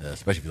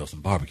 Especially if you throw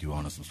some barbecue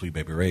on and some Sweet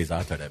Baby Ray's,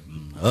 I'll try that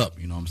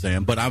up. You know what I'm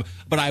saying? But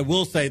I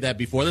will say that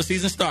before the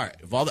season starts,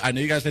 I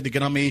know you guys had to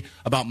get on me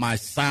about my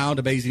sound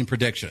amazing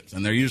predictions,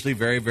 and they're usually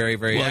very, very,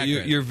 very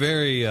accurate. You're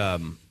very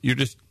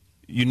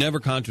you never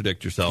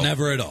contradict yourself.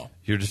 Never at all.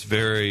 You're just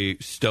very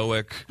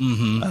stoic,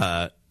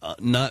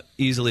 not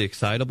easily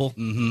excitable,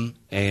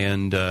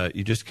 and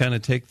you just kind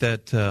of take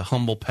that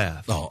humble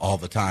path. Oh, all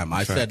the time.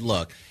 I said,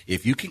 look,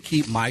 if you can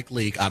keep Mike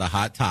Leake out of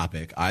Hot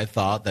Topic, I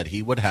thought that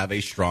he would have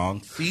a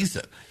strong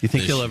season. You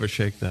think he'll ever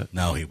shake that?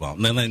 No, he won't.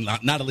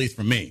 Not at least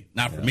for me.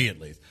 Not for me, at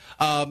least.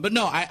 But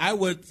no, I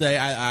would say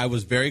I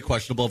was very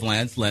questionable of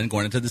Lance Lynn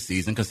going into the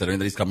season, considering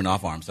that he's coming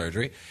off arm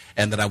surgery,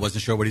 and that I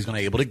wasn't sure what he's going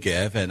to be able to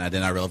give. And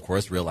then I, of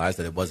course, realized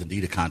that it was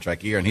indeed a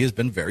contract year, and he has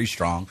been very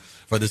strong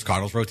for this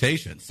Cardinals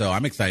rotation. So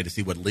I'm excited to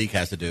see what Leake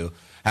has to do,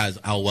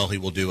 how well he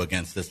will do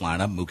against this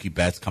lineup. Mookie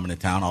Betts coming to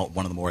town,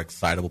 one of the more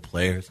excitable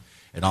players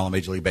in all of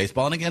Major League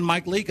Baseball. And again,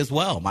 Mike Leake as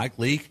well. Mike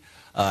Leake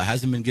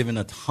hasn't been given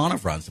a ton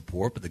of run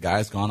support, but the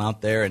guy's gone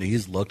out there and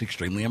he's looked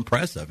extremely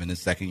impressive in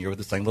his second year with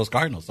the St. Louis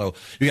Cardinals. So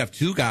you have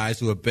 2 guys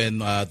who have been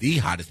the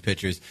hottest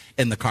pitchers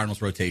in the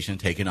Cardinals rotation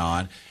taking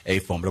on a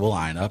formidable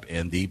lineup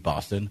in the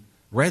Boston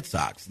Red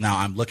Sox.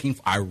 Now,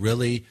 I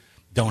really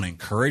don't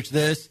encourage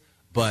this,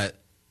 but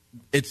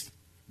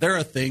there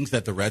are things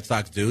that the Red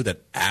Sox do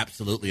that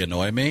absolutely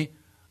annoy me,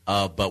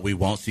 but we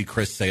won't see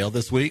Chris Sale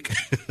this week.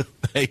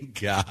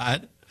 Thank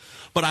God.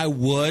 But I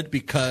would,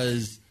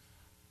 because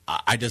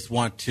I just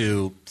want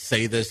to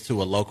say this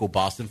to a local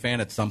Boston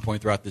fan at some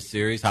point throughout the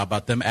series. How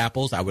about them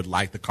apples? I would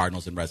like the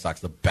Cardinals and Red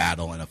Sox to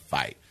battle in a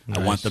fight. Nice.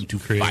 I want them to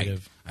fight.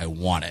 I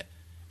want it.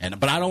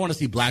 But I don't want to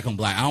see black on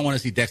black. I don't want to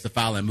see Dexter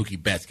Fowler and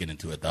Mookie Betts get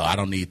into it, though. I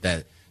don't need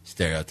that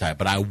stereotype.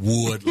 But I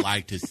would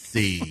like to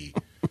see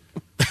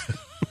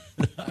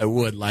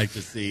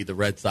the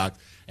Red Sox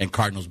and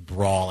Cardinals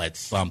brawl at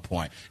some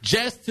point.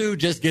 Just to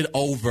get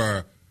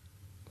over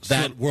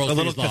that World a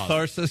little Series loss.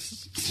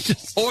 catharsis.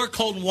 Just- Or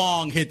Colton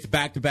Wong hits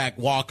back-to-back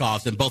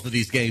walk-offs in both of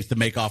these games to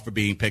make off for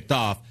being picked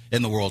off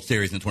in the World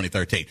Series in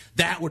 2013.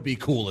 That would be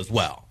cool as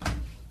well.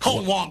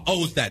 Colton Wong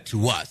owes that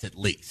to us, at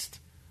least.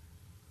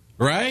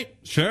 Right?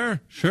 Sure.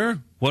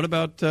 What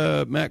about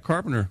Matt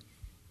Carpenter?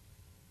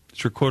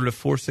 It's recorded a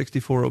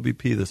 464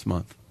 OBP this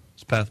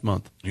past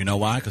month. You know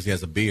why? Because he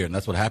has a beard, and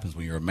that's what happens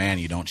when you're a man.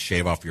 You don't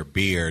shave off your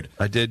beard.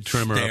 I did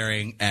trim her up.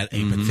 Staring at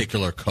a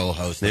particular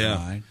co-host of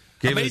mine.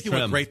 Gave it a Amazing what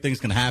trim. great things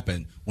can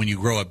happen when you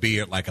grow a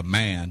beard like a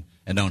man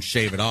and don't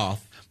shave it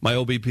off. My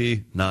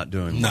OBP, not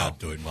doing well. Not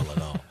doing well at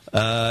all.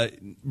 What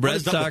Red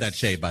is up Sox, with that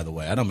shade, by the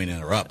way? I don't mean to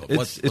interrupt, but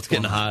what's it's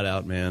getting going on? hot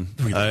out, man.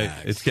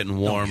 Relax. It's getting Don't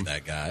warm. be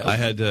that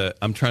guy.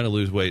 I'm trying to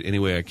lose weight any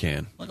way I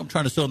can. Like I'm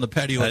trying to sit on the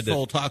patio at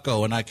Soul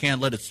Taco, and I can't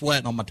let it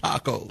sweat on my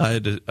taco. I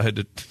had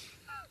to.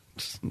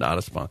 Not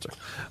a sponsor.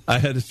 I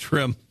had to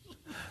trim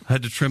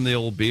the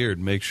old beard,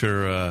 make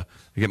sure I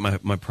get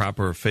my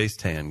proper face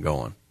tan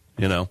going.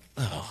 You know.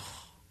 Oh.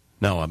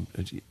 No,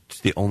 it's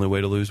the only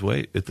way to lose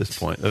weight at this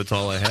point. That's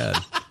all I had.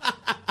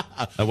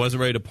 I wasn't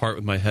ready to part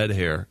with my head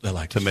hair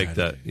to make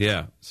that.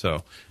 Yeah.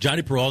 So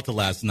Johnny Peralta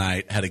last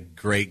night had a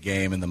great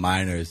game in the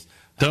minors.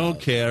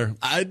 Don't care.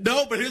 I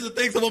know, but here's the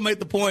thing. Someone made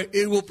the point.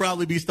 It will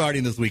probably be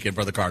starting this weekend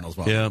for the Cardinals.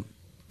 Yeah.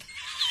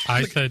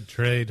 I said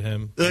trade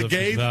him.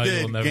 Gaines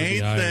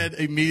said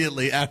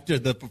immediately after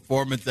the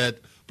performance that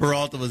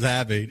Peralta was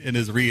having in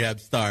his rehab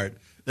start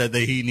that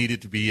he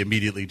needed to be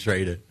immediately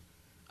traded.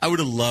 I would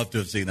have loved to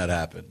have seen that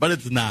happen, but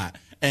it's not.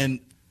 And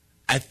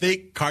I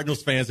think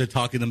Cardinals fans are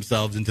talking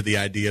themselves into the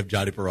idea of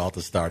Johnny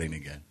Peralta starting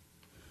again.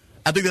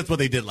 I think that's what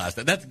they did last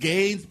night. That's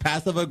Gaines'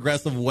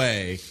 passive-aggressive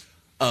way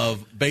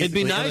of basically It'd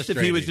be nice if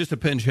he was just a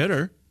pinch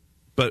hitter,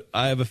 but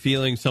I have a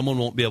feeling someone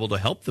won't be able to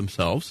help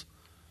themselves.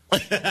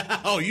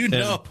 Oh, you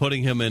know. And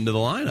putting him into the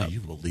lineup.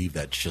 You will leave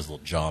that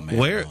chiseled jaw man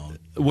alone.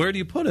 Where do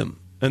you put him?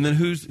 And then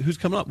who's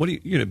coming up? You're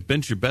going to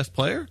bench your best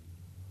player?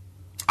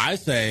 I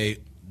say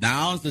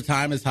now's the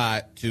time is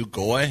hot to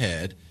go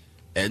ahead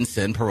and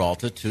send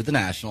Peralta to the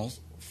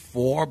Nationals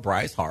for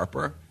Bryce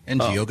Harper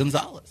and Gio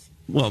Gonzalez.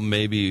 Well,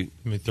 maybe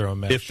Let me throw a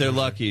match if they're in.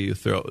 lucky, We'll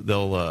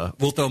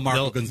throw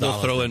Marco Gonzalez.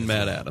 They'll throw in as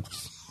Matt well.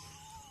 Adams.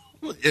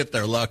 If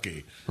they're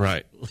lucky.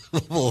 Right.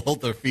 We'll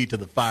hold their feet to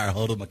the fire,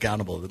 hold them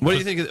accountable. What do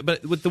you think?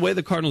 But with the way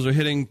the Cardinals are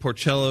hitting,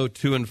 Porcello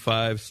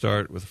 2-5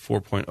 start with a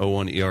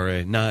 4.01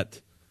 ERA. Not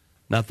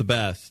the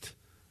best.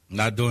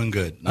 Not doing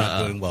good.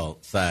 Not doing well.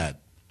 Sad.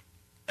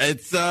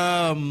 It's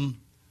I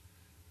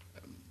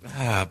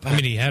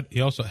mean,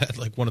 he also had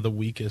like one of the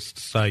weakest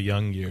Cy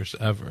Young years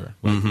ever,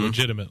 like,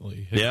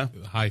 legitimately. Yeah.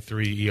 High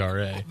 3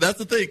 ERA. That's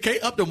the thing.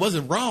 Kate Upton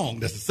wasn't wrong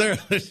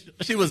necessarily.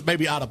 She was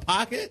maybe out of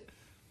pocket,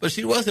 but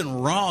she wasn't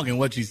wrong in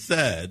what she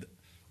said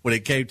when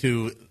it came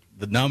to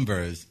the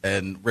numbers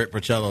and Rick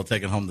Porcello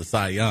taking home the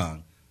Cy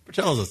Young.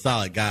 Porcello's a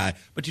solid guy,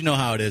 but you know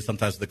how it is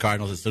sometimes with the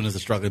Cardinals. As soon as a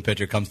struggling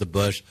pitcher comes to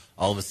Busch,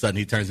 all of a sudden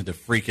he turns into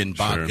freaking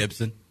Bob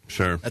Gibson.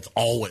 Sure. That's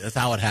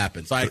how it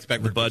happens. So I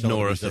expect the Rick Bud Porcello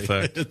Norris to say-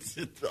 effect.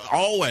 It's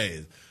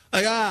always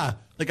like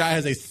the guy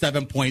has a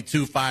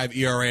 7.25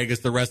 ERA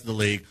against the rest of the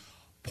league,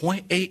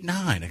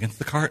 0.89 against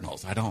the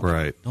Cardinals. I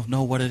don't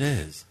know what it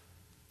is.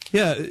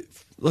 Yeah,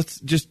 let's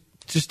just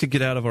to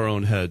get out of our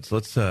own heads.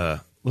 Let's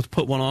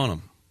put one on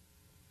them.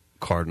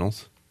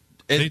 Cardinals.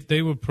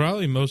 They would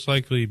probably most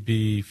likely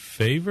be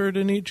favored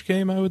in each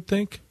game, I would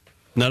think.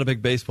 Not a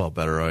big baseball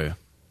better, are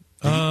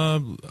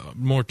you?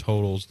 More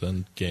totals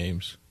than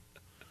games.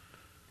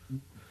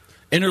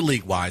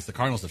 Interleague wise, the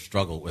Cardinals have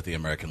struggled with the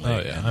American League. Oh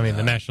yeah, and, I mean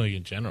the National League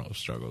in general has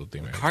struggled with the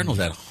American Cardinals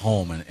League. at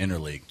home in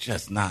interleague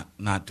just not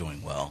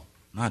doing well.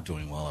 Not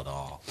doing well at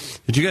all.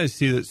 Did you guys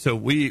see that? So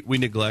we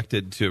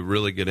neglected to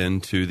really get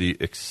into the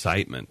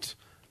excitement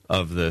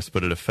of this,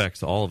 but it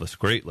affects all of us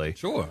greatly.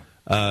 Sure.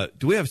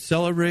 Do we have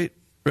Celebrate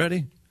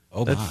ready?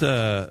 Oh,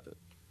 Let's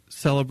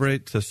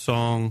Celebrate, a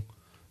song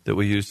that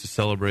we use to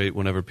celebrate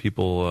whenever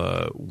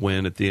people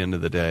win at the end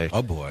of the day.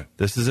 Oh, boy.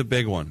 This is a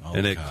big one,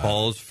 and it God.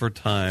 calls for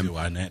time. Do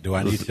I need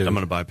to? I'm going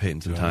to buy Peyton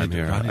some time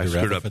here. I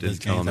screwed up. Didn't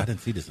tell him. I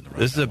didn't see this in the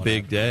This is a rundown.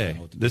 big Whatever. I don't day.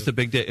 know what to This is do. a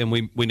big day, and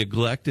we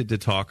neglected to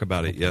talk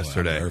about it boy,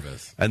 yesterday. I'm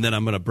nervous. And then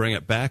I'm going to bring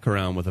it back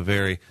around with a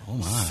very my.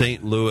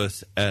 St.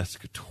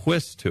 Louis-esque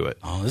twist to it.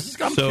 I'm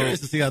curious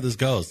to see how this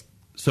goes.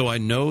 So I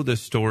know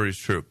this story is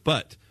true,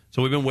 but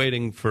so we've been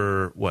waiting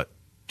for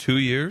 2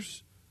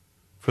 years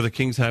for the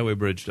Kings Highway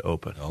Bridge to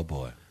open. Oh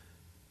boy!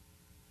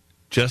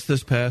 Just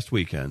this past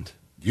weekend,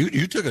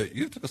 You took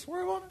a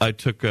swerve on it. I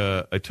took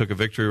a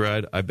victory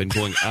ride. I've been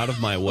going out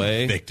of my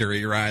way.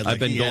 Victory ride. I've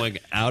been going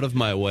out of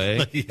my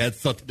way He had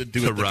something to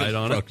do to with the ride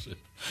on it. construction.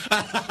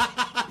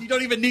 You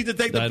don't even need to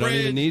take the I bridge. don't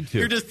even need to.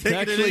 You're just taking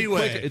it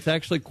anyway. It's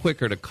actually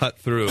quicker to cut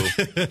through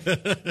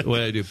the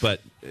way I do.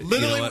 But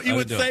Literally, what? you I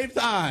would do it. save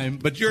time,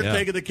 but you're Yeah.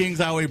 taking the Kings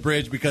Highway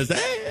Bridge because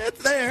hey,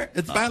 it's there.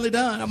 It's finally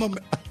done.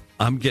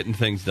 I'm getting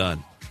things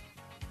done.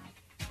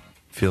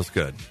 Feels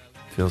good.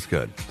 Feels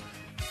good.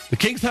 The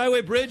Kings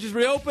Highway Bridge is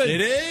reopened.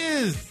 It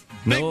is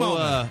big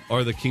moment.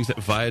 Or the Kings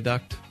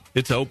Viaduct.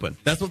 It's open.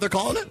 That's what they're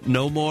calling it.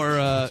 No more.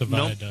 It's a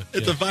viaduct.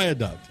 It's a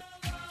viaduct.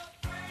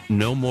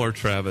 No more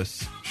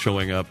Travis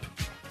showing up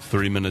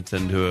 3 minutes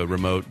into a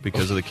remote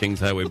because of the Kings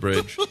Highway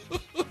Bridge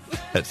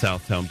at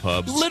Southtown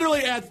Pub.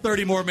 Literally adds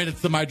 30 more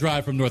minutes to my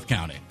drive from North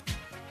County.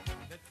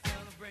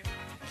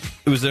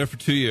 It was there for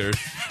 2 years,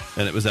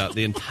 and it was out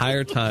the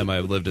entire time I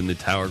lived in the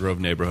Tower Grove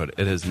neighborhood.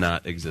 It has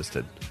not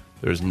existed.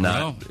 There's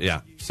not. No.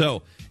 Yeah.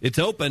 So it's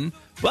open,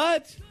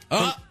 but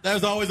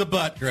There's always a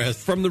but,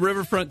 Chris. from the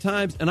Riverfront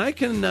Times, and I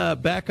can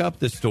back up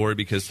this story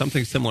because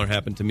something similar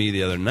happened to me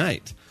the other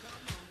night.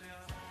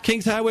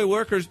 Kings Highway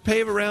workers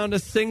pave around a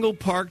single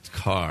parked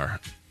car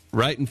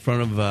right in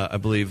front of, I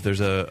believe,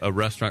 there's a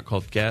restaurant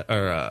called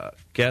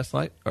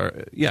Gaslight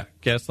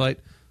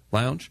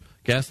Lounge,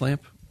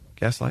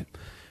 Gaslight.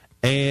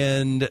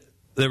 And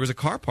there was a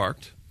car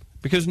parked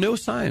because no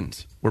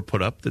signs were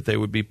put up that they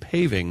would be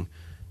paving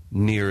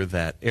near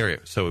that area.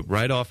 So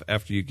right off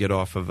after you get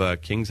off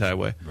of Kings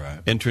Highway, Right.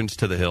 entrance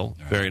to the hill,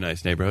 very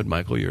nice neighborhood.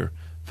 Michael, you're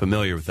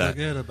familiar with that.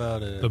 Forget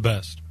about it. The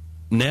best.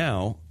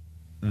 Now,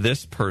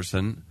 this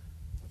person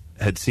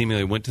had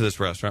seemingly went to this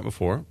restaurant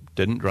before,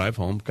 didn't drive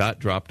home, got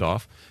dropped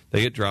off.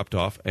 They get dropped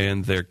off,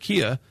 and their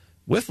Kia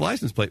with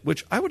license plate,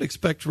 which I would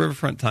expect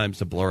Riverfront Times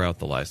to blur out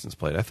the license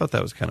plate. I thought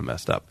that was kind of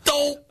messed up.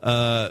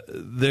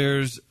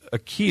 There's a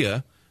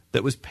Kia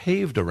that was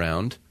paved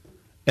around,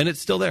 and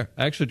it's still there.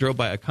 I actually drove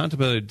by. I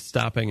contemplated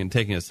stopping and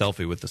taking a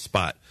selfie with the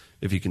spot.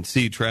 If you can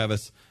see,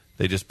 Travis,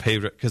 they just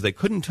paved it because they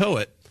couldn't tow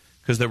it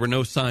because there were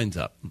no signs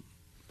up,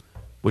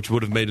 which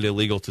would have made it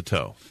illegal to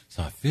tow.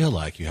 So I feel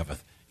like you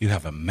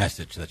have a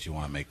message that you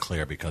want to make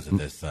clear because of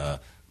this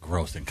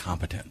gross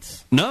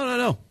incompetence.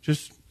 No.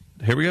 Just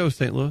here we go,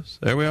 St. Louis.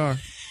 There we are.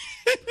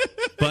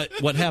 But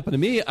what happened to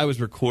me, I was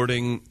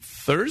recording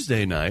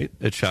Thursday night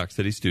at Shock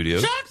City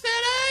Studios. Shock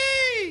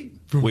City!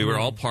 We were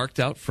all parked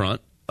out front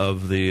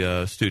of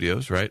the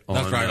studios, right?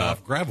 That's right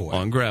off Gravois.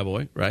 On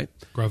Gravois, right?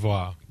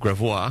 Gravois.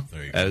 Gravois,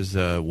 There you go. as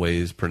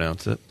Waze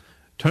pronounce it.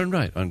 Turn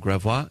right on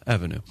Gravois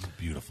Avenue.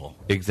 Beautiful.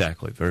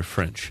 Exactly, very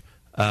French.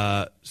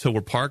 So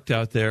we're parked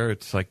out there.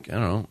 It's like, I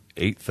don't know,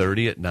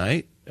 8:30 at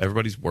night.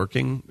 Everybody's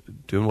working,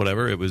 doing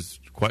whatever. It was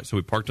quite, so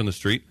we parked on the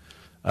street.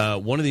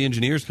 One of the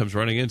engineers comes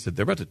running in and said,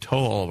 they're about to tow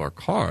all of our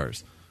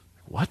cars.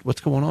 What?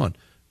 What's going on?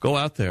 Go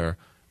out there.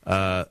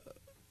 A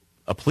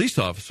police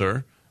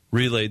officer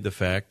relayed the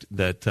fact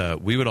that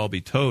we would all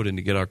be towed and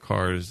to get our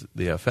cars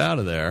the F out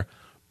of there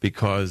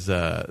because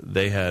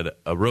they had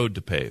a road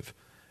to pave.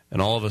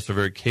 And all of us are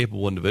very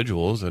capable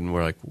individuals, and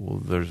we're like, well,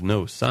 there's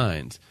no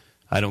signs.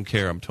 I don't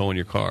care. I'm towing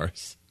your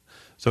cars.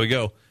 So we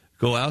go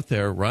out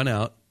there, run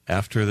out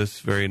after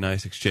this very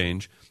nice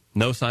exchange.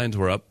 No signs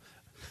were up.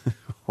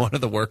 One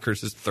of the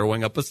workers is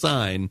throwing up a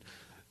sign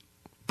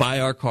by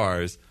our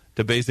cars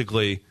to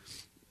basically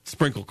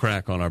sprinkle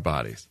crack on our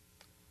bodies.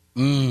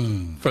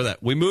 For that.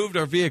 We moved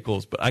our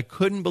vehicles, but I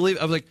couldn't believe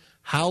it. I was like,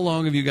 how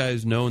long have you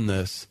guys known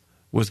this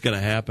was going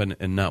to happen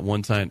and not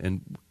one sign?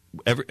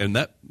 And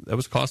that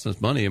was costing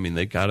us money. I mean,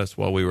 they got us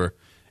while we were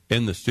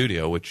in the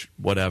studio, which,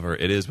 whatever,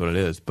 it is what it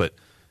is. But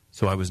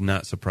so I was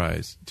not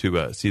surprised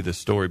to see this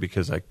story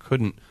because I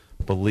couldn't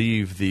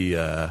believe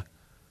the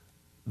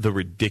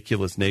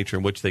ridiculous nature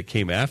in which they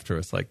came after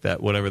us like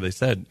that, whatever they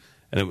said.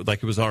 And it was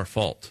like it was our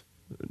fault.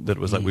 That it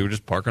was like we were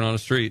just parking on a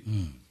street.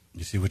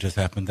 You see what just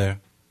happened there?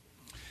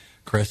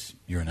 Chris,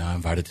 you're now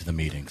invited to the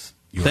meetings.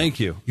 Thank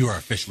you. You are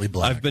officially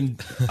black.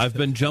 I've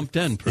been jumped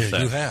in, per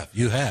se. Yeah,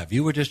 you have.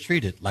 You were just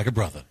treated like a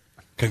brother.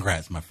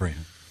 Congrats, my friend.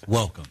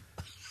 Welcome.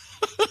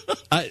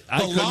 I The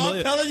couldn't law believe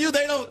it. telling you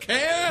they don't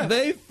care?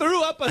 They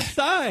threw up a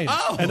sign,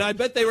 and I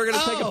bet they were going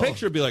to take a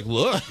picture and be like,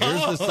 look,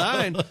 here's the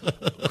sign.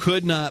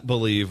 Could not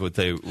believe what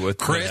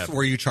Chris, happened.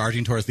 were you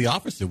charging towards the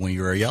officer when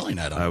you were yelling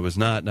at him? I was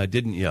not, and I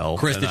didn't yell.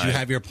 Chris, and did you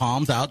have your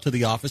palms out to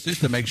the officers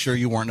to make sure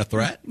you weren't a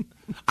threat?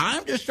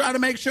 I'm just trying to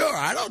make sure.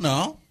 I don't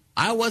know.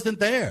 I wasn't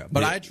there,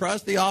 but I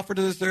trust the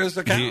officer's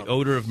account. The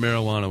odor of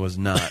marijuana was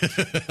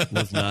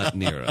not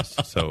near us,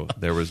 so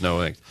there was no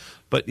angst.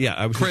 But yeah,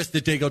 I was Chris,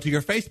 did they go to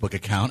your Facebook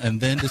account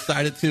and then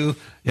decided to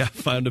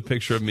found a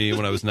picture of me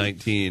when I was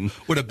 19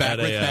 with a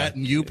backwards hat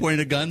and you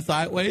pointing a gun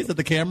sideways at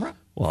the camera?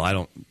 Well, I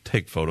don't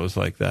take photos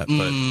like that,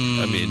 but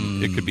I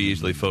mean, it could be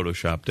easily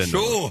photoshopped in.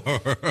 Sure.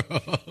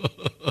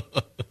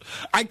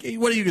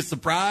 What are you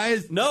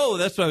surprised? No,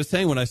 that's what I was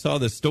saying when I saw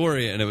this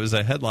story and it was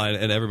a headline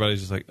and everybody's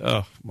just like,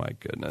 oh my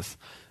goodness.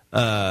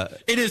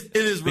 It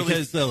is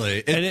really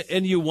silly.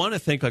 And you want to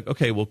think like,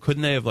 okay, well,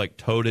 couldn't they have like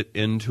towed it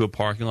into a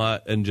parking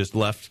lot and just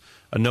left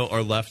a note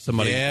or left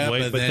somebody?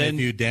 But then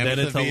if you damage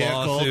it's the a vehicle,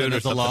 lawsuit then or there's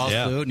a something. lawsuit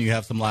Yeah. and you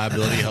have some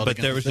liability held But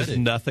against there was the just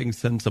city. nothing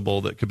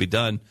sensible that could be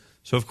done.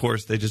 So of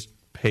course they just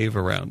pave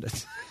around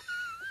it.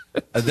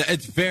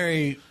 It's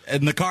very,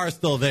 and the car is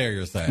still there.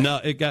 You're saying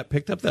No, it got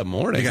picked up that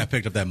morning. it got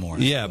picked up that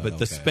morning. Yeah, but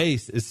the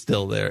space is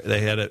still there.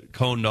 They had it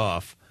coned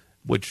off,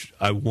 which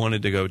I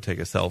wanted to go take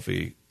a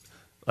selfie,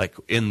 like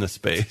in the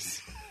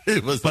space.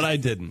 But I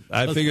didn't.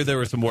 I figured there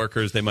were some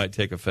workers. They might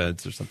take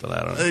offense or something.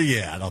 I don't know.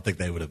 Yeah, I don't think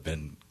they would have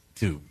been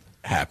too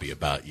happy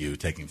about you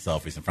taking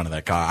selfies in front of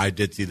that car. I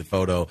did see the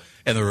photo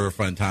in the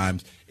Riverfront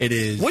Times. It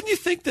is. Wouldn't you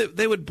think that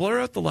they would blur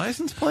out the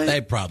license plate?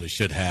 They probably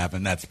should have,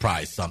 and that's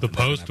probably something. The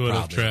Post that would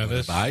have,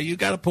 probably Travis. You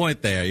got a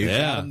point there. You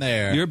got him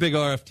there. You're a big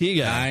RFT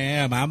guy. I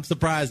am. I'm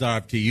surprised,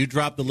 RFT. You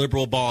dropped the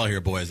liberal ball here,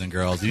 boys and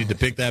girls. You need to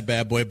pick that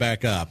bad boy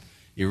back up.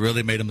 You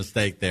really made a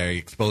mistake there,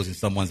 exposing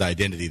someone's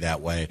identity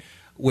that way,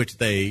 which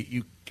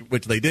they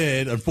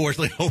did.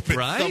 Unfortunately, hoping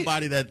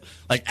somebody that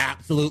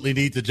absolutely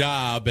needs a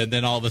job, and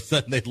then all of a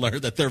sudden they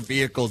learn that their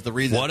vehicle's the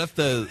reason. What if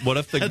the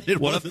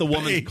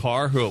woman's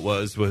car, who it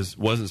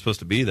wasn't supposed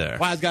to be there?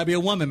 Why it's got to be a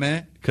woman,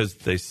 man? Because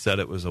they said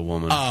it was a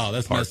woman. Oh,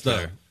 that's messed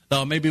up.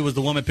 Oh, maybe it was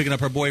the woman picking up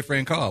her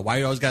boyfriend car. Why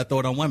you always got to throw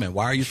it on women?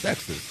 Why are you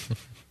sexist?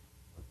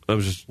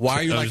 Why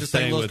are you like the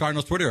St. Louis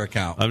Cardinals Twitter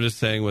account? I'm just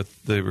saying what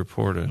they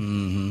reported.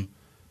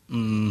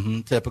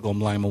 Typical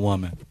blame a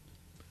woman.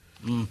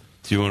 Do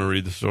you want to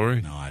read the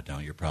story? No, I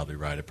don't. You're probably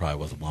right. It probably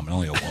was a woman.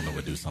 Only a woman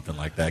would do something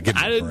like that. Give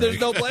me a break. There's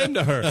no blame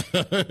to her.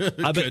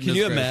 Can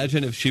you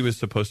imagine if she was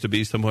supposed to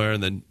be somewhere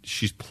and then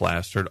she's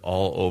plastered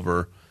all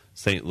over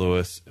St.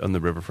 Louis on the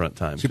Riverfront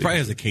Times? She probably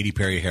has a Katy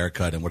Perry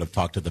haircut and would have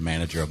talked to the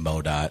manager of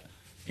MoDOT.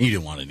 And you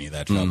didn't want any of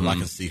that trouble. I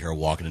can see her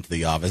walking into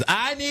the office.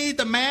 I need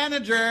the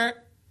manager.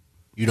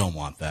 You don't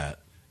want that.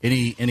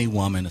 Any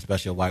woman,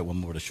 especially a white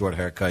woman with a short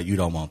haircut, you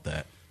don't want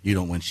that. You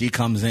don't. When she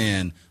comes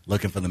in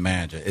looking for the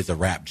manager, it's a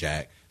rap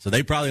jack. So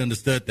they probably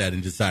understood that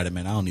and decided,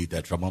 man, I don't need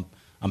that trouble.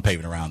 I'm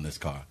paving around this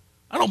car.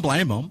 I don't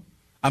blame them.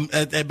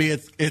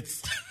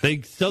 It's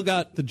they still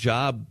got the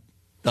job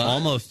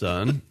almost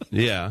done.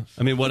 Yeah.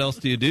 I mean, what else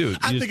do? You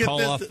just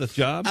call off the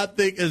job? I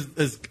think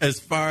as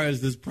far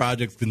as this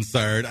project's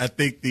concerned, I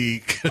think the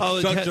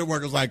construction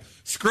worker's like,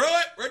 screw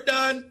it, we're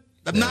done.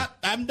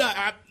 I'm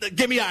done.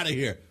 Get me out of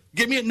here.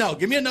 Give me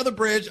another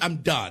bridge. I'm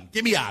done.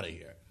 Get me out of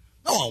here.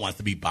 No one wants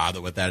to be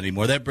bothered with that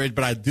anymore, that bridge.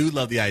 But I do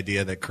love the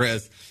idea that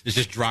Chris is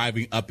just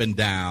driving up and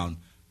down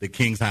the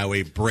Kings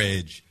Highway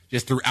Bridge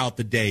just throughout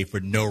the day for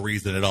no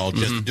reason at all,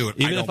 just to do it.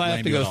 Even if I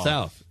have to go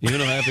south.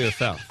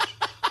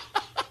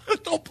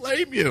 Don't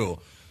blame you.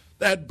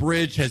 That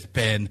bridge has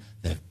been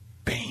the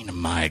bane of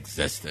my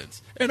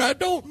existence. And I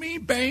don't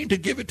mean bane to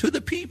give it to the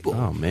people.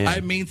 Oh, man.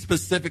 I mean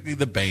specifically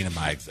the bane of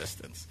my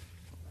existence.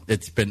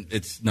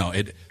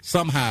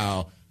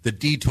 Somehow the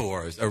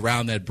detours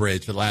around that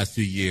bridge for the last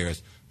 2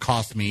 years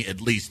cost me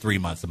at least 3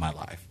 months of my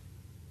life.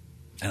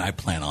 And I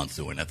plan on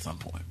suing at some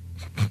point.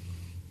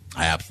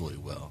 I absolutely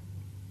will.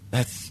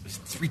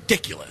 It's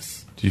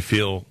ridiculous. Do you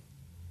feel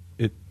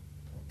it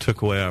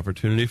took away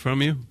opportunity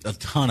from you? A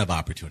ton of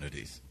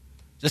opportunities.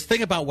 Just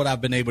think about what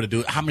I've been able to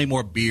do. How many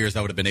more beers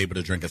I would have been able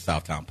to drink at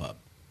Southtown Pub.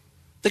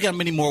 Think how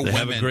many more women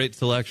have a great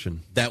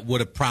selection that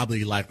would have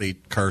probably likely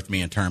curved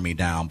me and turned me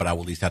down, but I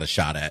would at least had a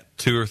shot at.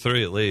 2 or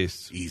 3 at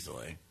least.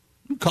 Easily.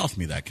 It cost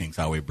me that Kings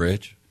Highway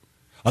Bridge.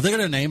 Are they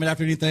going to name it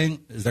after anything?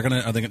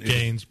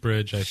 Gaines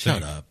Bridge, I think.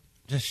 Shut up.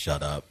 Just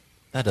shut up.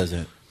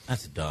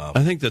 That's dumb.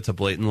 I think that's a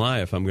blatant lie,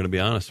 if I'm going to be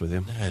honest with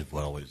you.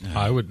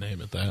 I would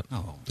name it that.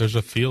 Oh. There's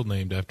a field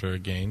named after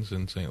Gaines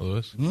in St.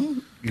 Louis.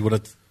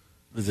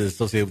 Is it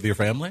associated with your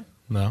family?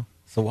 No.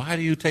 So why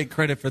do you take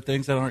credit for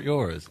things that aren't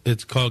yours?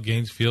 It's called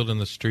Gaines Field, and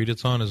the street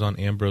it's on is on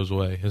Ambrose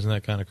Way. Isn't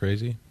that kind of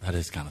crazy? That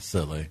is kind of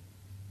silly.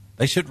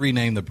 They should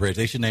rename the bridge.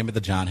 They should name it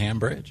the John Hamm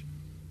Bridge.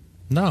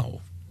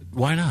 No.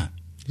 Why not?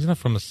 He's not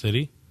from the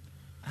city.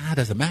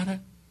 Does it matter?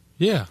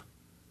 Yeah.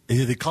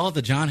 Either they call it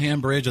the John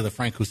Hamm Bridge or the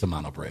Frank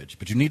Cusimano Bridge.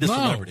 But you need a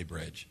celebrity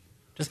bridge.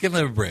 Just give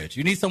them a bridge.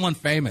 You need someone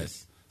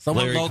famous.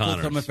 Someone Larry local,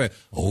 Connors. someone famous.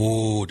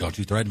 Oh, don't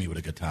you threaten me with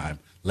a good time.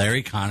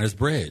 Larry Connors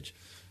Bridge.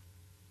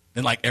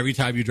 Then, every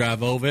time you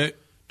drive over it.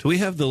 Do we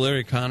have the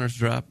Larry Connors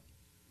drop?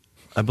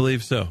 I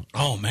believe so.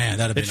 Oh, man,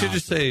 that'd be It should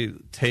just say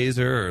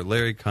Taser or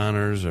Larry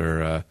Connors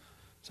or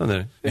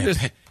something. Man,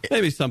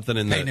 maybe something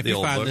in Peyton, the if you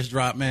old find book. this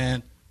drop,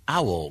 man, I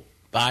will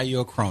buy you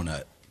a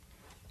cronut.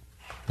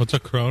 What's a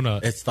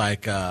cronut? It's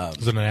like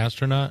is it an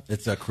astronaut?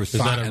 It's a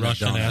croissant. Is that a and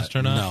Russian a donut.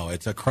 astronaut? No,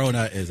 it's a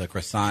cronut is a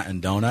croissant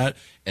and donut.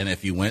 And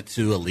if you went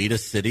to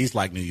elitist cities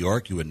like New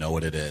York, you would know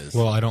what it is.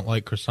 Well, I don't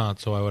like croissants,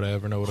 so why would I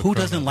ever know what a Who cronut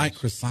doesn't like is?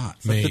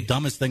 croissants? Me. That's the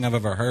dumbest thing I've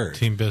ever heard.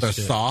 Team Biscuit.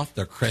 They're soft.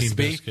 They're crispy.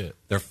 Biscuit.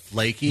 They're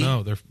flaky.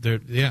 No,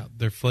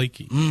 they're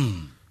flaky.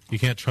 You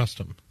can't trust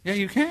them. Yeah,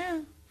 you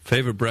can.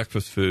 Favorite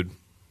breakfast food?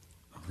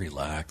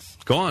 Relax.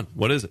 Go on.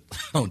 What is it?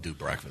 Don't do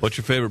breakfast. What's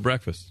your favorite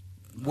breakfast?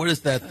 What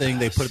is that thing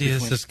they put See,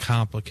 between? this is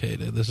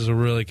complicated. This is a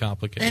really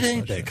complicated It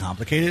ain't question. that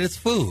complicated. It's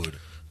food.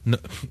 No,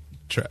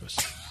 Travis.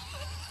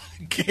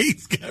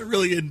 Gates got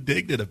really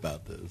indignant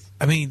about this.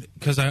 I mean,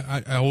 because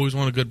I always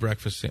want a good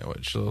breakfast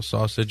sandwich, so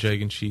sausage,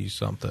 egg, and cheese,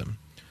 something.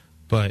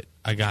 But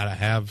I gotta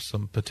have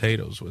some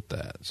potatoes with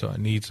that, so I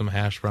need some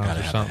hash browns Gotta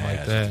or have something the like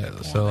hash. that. That's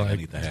the So one thing. I I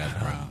need the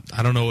hash brown.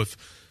 I don't know if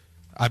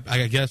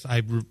I guess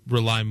I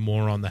rely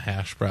more on the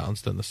hash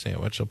browns than the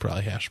sandwich. So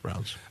probably hash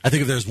browns. I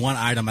think if there's one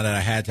item that I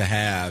had to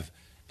have,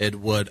 it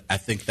would. I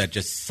think that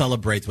just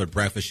celebrates what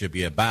breakfast should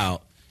be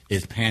about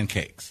is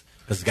pancakes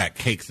because it's got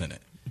cakes in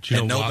it. But you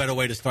And know no what? better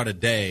way to start a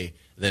day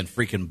than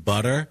freaking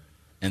butter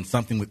and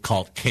something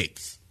called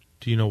cakes.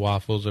 Do you know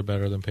waffles are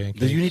better than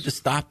pancakes? You need to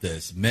stop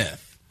this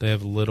myth. They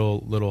have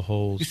little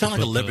holes. You sound to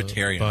like a put the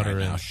libertarian butter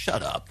right now. in.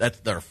 Shut up.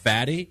 They're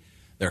fatty.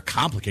 They're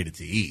complicated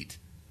to eat.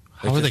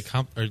 How are they?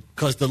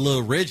 Because the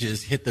little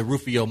ridges hit the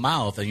roof of your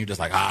mouth, and you're just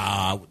like,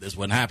 this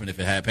wouldn't happen if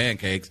it had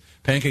pancakes.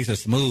 Pancakes are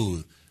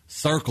smooth,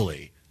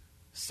 circly.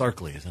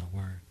 Circly, is that a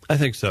word? I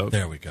think so.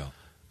 There we go.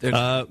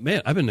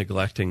 Man, I've been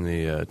neglecting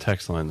the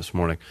text line this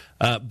morning.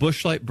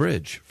 Bushlight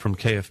Bridge from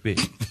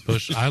KFB.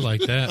 Bush. I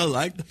like I that.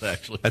 like that,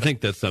 actually. I think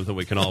that's something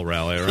we can all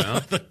rally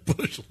around. The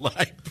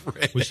Bushlight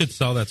Bridge. We should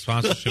sell that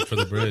sponsorship for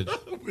the bridge.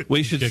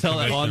 We should Get sell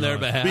it commission on their on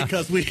it. behalf.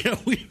 Because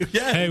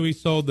Hey, we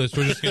sold this.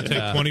 We're just going to take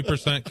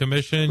 20%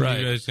 commission.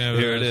 Right. You guys have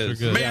Here it we're is.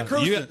 good. Man,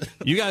 cruising.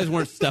 You guys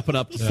weren't stepping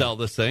up to sell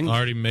this thing.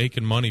 Already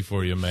making money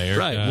for you, Mayor.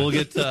 Right.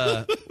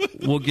 Yeah.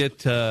 We'll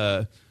get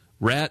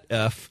Rat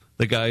F,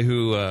 the guy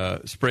who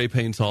spray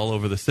paints all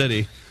over the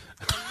city,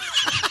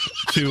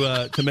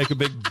 to make a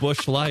big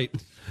Bush light.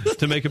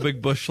 To make a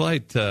big Bush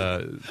Light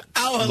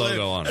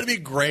logo on That'd it.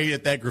 be great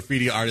if that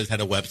graffiti artist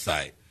had a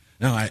website.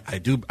 No, I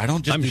do. I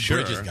don't just I'm do sure.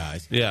 bridges,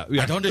 guys. Yeah.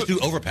 I don't just do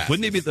overpasses.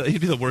 Wouldn't he'd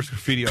be the worst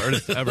graffiti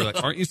artist ever?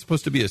 Like, aren't you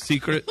supposed to be a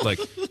secret? Like,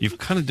 you've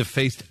kind of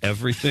defaced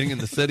everything in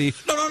the city.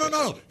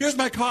 No. Here's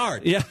my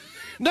card. Yeah.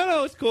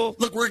 No, it's cool.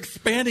 Look, we're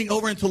expanding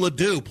over into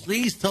Ladue.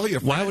 Please tell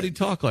your friends. Why would he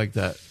talk like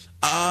that?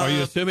 Are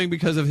you assuming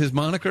because of his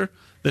moniker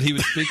that he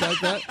would speak like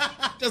that?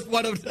 just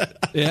want him to.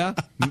 Yeah.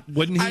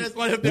 Wouldn't he? I just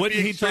want him to wouldn't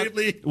be he talk?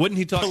 extremely Wouldn't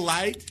he talk?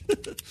 polite.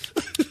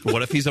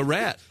 What if he's a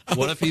rat?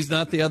 What if he's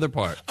not the other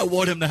part? I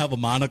want him to have a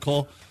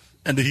monocle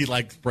and that he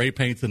like spray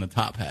paints in a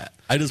top hat.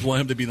 I just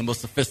want him to be the most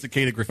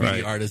sophisticated graffiti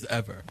Right. artist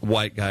ever.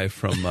 White guy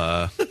from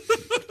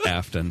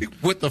Afton.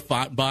 With the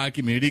Fontbonne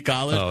Community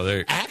College. Oh,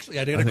 there. Actually,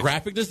 I did a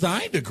graphic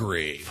design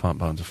degree.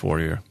 Fontbonne's a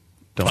 4-year.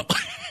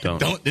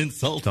 Don't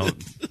insult.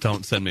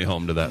 Don't send me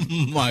home to that.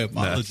 My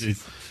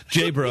apologies.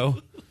 J Bro,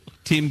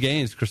 Team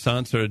Gaines,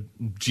 croissants are a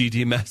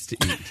GD mess to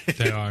eat.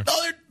 They are.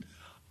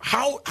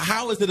 No,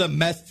 how is it a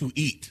mess to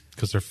eat?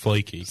 Because they're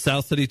flaky.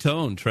 South City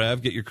Tone,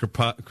 Trav, get your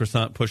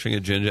croissant pushing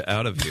agenda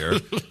out of here.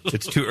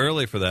 It's too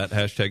early for that.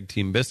 Hashtag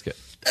Team Biscuit.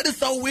 That is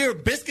so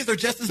weird. Biscuits are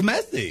just as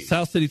messy.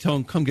 South City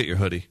Tone, come get your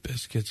hoodie.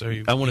 Biscuits, are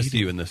you? I want to see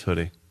you in this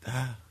hoodie.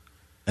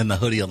 And the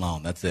hoodie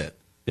alone, that's it.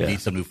 Yeah.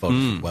 Need some new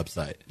photos for the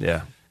website.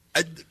 Yeah.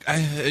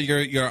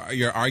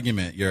 Your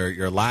argument,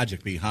 your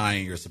logic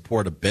behind your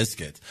support of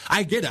biscuits.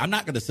 I get it. I'm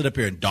not going to sit up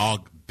here and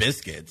dog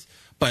biscuits,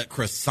 but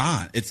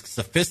croissant, it's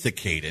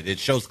sophisticated. It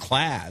shows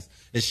class.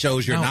 It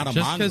shows you're not a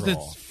just mongrel. because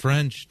it's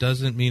French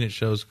doesn't mean it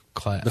shows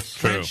class. The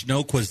French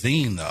know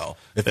cuisine, though.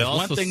 If They there's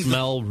also one thing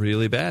smell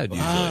really bad,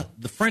 usually.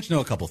 the French know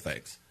a couple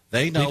things.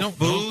 They know They don't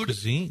know food.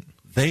 cuisine.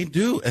 They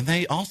do, and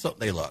they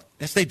look.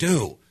 Yes, they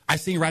do.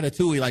 I've seen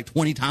Ratatouille like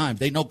 20 times.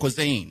 They know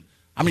cuisine.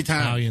 How many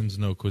times? Italians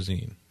know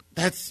cuisine.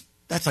 That's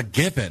a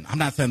given. I'm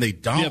not saying they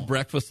don't. Do you have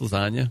breakfast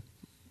lasagna?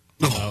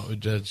 No,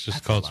 it's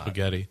just called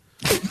spaghetti.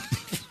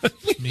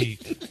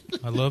 Meat.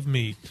 I love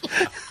meat.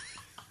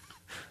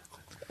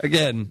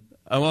 Again,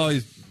 I'm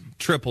always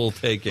triple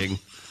taking.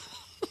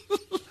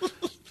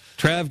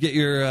 Trav, get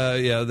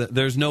your,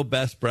 there's no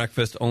best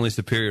breakfast, only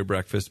superior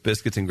breakfast.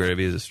 Biscuits and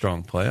gravy is a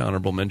strong play.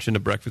 Honorable mention to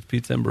breakfast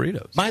pizza and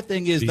burritos. My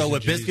thing is, though,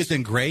 with G's. biscuits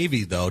and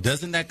gravy, though,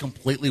 doesn't that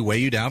completely weigh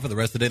you down for the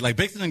rest of the day? Like,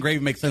 biscuits and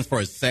gravy makes sense for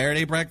a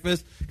Saturday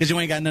breakfast because you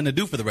ain't got nothing to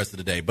do for the rest of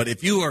the day. But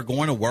if you are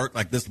going to work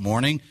like this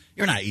morning,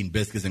 you're not eating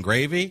biscuits and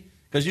gravy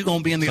because you're going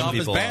to be in the Some office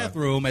people are.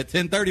 bathroom at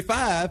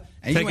 10:35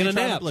 and Taking you a ain't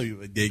trying nap.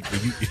 to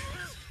blow.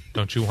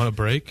 Don't you want a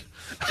break?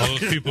 All those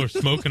people are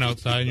smoking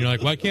outside, and you're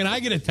like, why can't I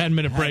get a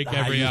 10-minute break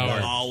every I used to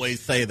hour? always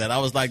say that. I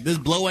was like, this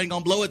blow ain't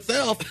going to blow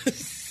itself.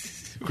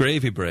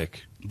 Gravy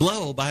break.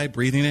 Blow by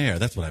breathing air.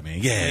 That's what I mean.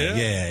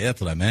 Yeah, that's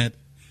what I meant.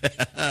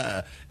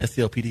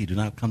 SCLPD, do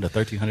not come to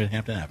 1300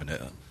 Hampton Avenue.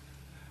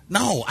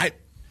 No,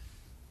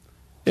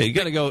 Yeah, you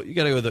got to go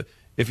with the,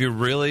 if you're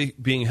really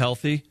being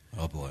healthy,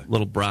 oh boy.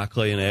 little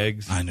broccoli and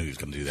eggs. I knew he was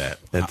going to do that.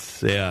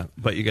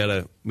 But you got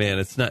to, man,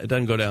 it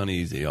doesn't go down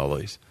easy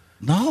always.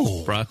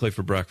 No. Broccoli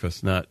for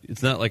breakfast,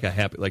 it's not like a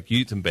happy, like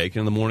you eat some bacon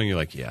in the morning, you're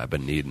like, yeah, I've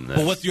been needing this.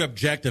 But what's your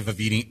objective of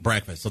eating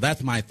breakfast? So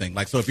that's my thing.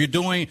 Like, so if you're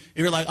like,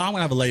 oh, I'm going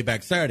to have a laid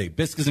back Saturday,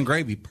 biscuits and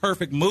gravy,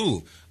 perfect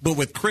move. But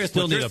with Chris,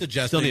 what you're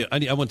suggesting.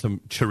 I want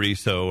some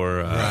chorizo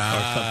or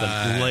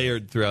something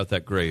layered throughout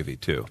that gravy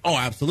too. Oh,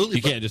 absolutely.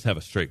 You can't just have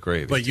a straight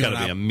gravy. But It's you got to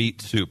don't be a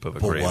meat soup of a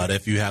But gravy. what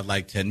if you have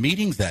like 10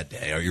 meetings that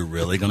day? Are you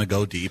really going to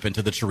go deep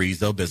into the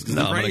chorizo, biscuits,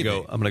 No, and I'm gravy?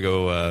 gonna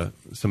go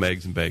some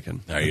eggs and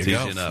bacon. There you That's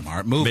go. easy enough.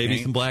 Smart move, Maybe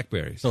Gaines. some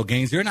blackberries. So,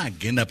 Gaines, you're not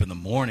getting up in the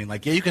morning.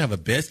 Like, yeah, you can have a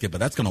biscuit, but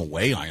that's going to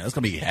weigh on you. That's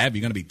going to be heavy.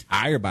 You're going to be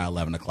tired by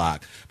 11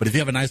 o'clock. But if you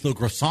have a nice little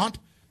croissant,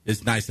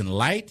 it's nice and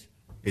light.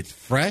 It's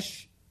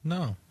fresh.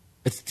 No.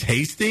 It's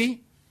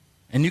tasty.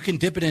 And you can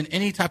dip it in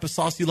any type of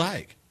sauce you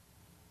like.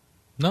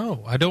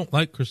 No, I don't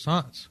like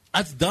croissants.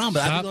 That's dumb, but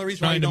I think Stop the only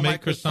reason why trying you to don't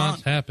make like croissants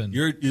croissants happen.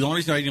 The only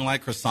reason why you don't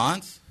like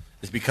croissants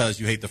is because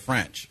you hate the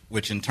French,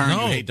 which in turn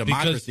No, you hate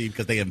democracy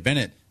because they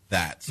invented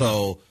that.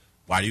 So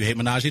why do you hate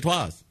menage a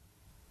trois?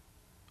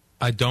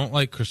 I don't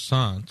like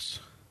croissants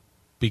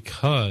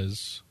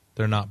because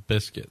they're not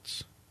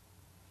biscuits.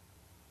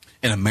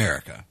 In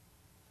America,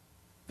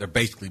 they're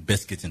basically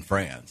biscuits in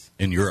France.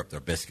 In Europe, they're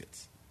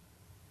biscuits.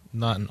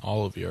 Not in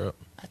all of Europe.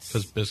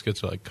 Because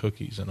biscuits are like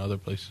cookies in other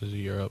places of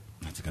Europe.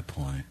 That's a good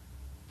point.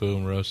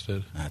 Boom,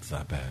 roasted. That's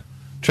not bad.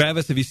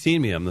 Travis, have you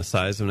seen me? I'm the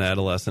size of an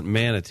adolescent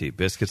manatee.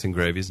 Biscuits and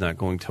gravy is not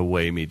going to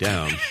weigh me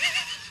down.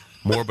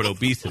 Morbid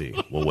obesity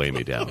will weigh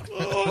me down.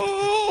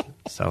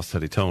 South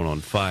City Tone on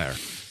fire.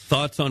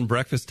 Thoughts on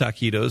breakfast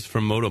taquitos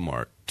from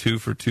Motomart? 2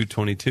 for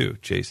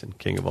 $2.22. Jason,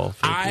 king of all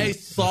Filipinos. I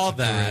saw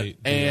that,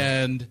 great deal.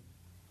 and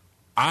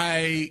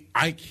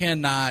I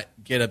cannot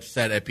get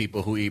upset at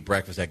people who eat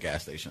breakfast at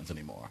gas stations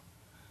anymore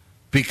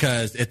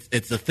because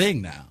it's a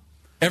thing now.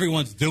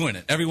 Everyone's doing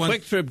it.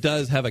 Quick Trip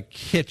does have a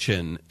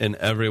kitchen in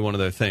every one of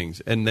their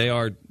things, and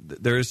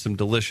there is some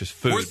delicious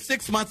food. We're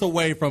 6 months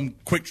away from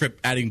Quick Trip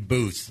adding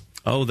booths.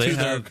 Oh, they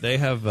to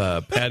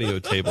have patio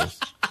tables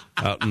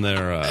out in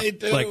their. They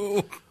do.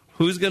 Like,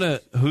 who's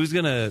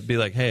gonna be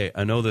like, hey,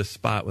 I know this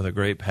spot with a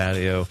great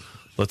patio.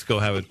 Let's go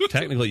have it.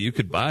 Technically, you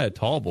could buy a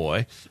tall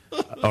boy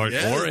or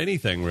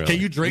anything really.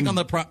 Can you drink on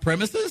the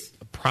premises?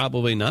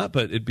 Probably not,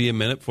 but it'd be a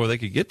minute before they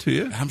could get to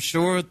you. I'm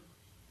sure.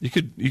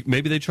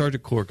 Maybe they charge a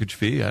corkage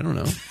fee. I don't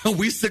know. Are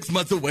we 6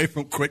 months away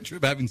from Quick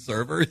Trip having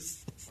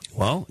servers?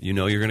 Well, you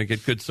know you're going to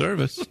get good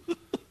service.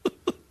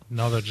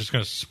 No, they're just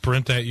going to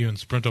sprint at you and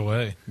sprint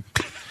away.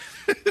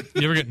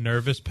 You ever get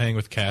nervous paying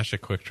with cash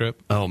at Quick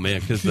Trip? Oh, man,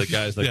 because the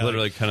guy's Yeah.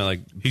 literally kind of like,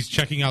 He's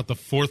checking out the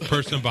fourth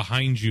person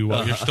behind you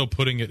while you're still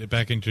putting it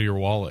back into your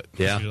wallet.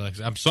 Yeah. You're like,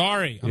 I'm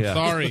sorry.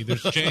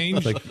 There's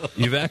change. like,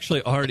 you've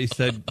actually already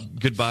said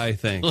goodbye,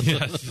 thanks.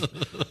 Yes.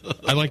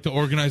 I like to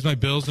organize my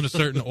bills in a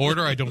certain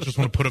order. I don't just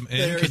want to put them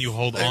in. Can you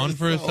hold on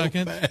for a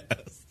second?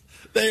 Fast.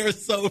 They are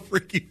so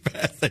freaking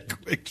fast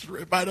at Quick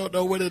Trip. I don't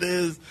know what it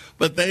is,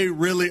 but they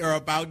really are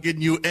about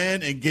getting you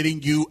in and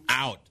getting you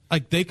out.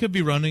 Like, they could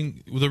be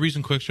running. The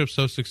reason Quick Trip's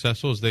so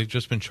successful is they've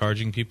just been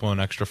charging people an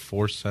extra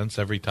 4 cents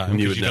every time.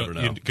 You would never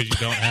know. Because you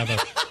don't have a.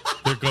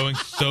 They're going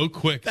so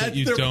quick that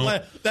you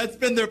don't. That's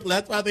been their.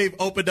 That's why they've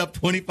opened up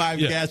 25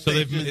 gas so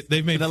stations.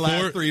 they've made in the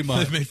last 3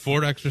 months. They've made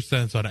 4 extra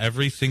cents on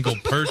every single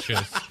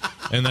purchase,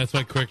 and that's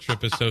why Quick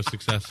Trip is so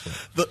successful.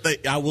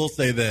 I will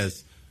say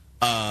this.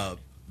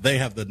 They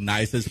have the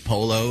nicest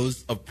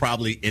polos of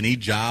probably any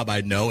job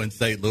I know in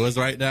St. Louis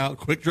right now.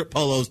 Quick Trip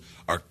polos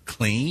are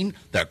clean.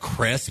 They're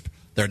crisp.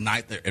 They're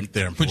nice. They're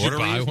embroideries. Would you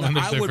buy one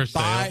if I they're would for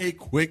buy sale? a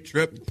Quick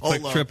Trip polo.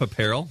 Quick Trip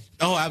apparel.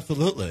 Oh,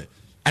 absolutely.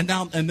 And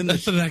then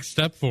That's the next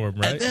step for them,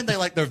 right? And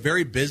then they're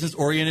very business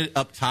oriented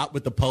up top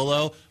with the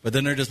polo, but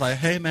then they're just like,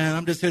 hey man,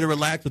 I'm just here to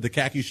relax with the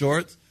khaki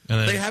shorts. And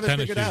then they haven't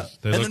tennis figured shoes. out.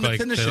 They and look then like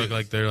the tennis shoes.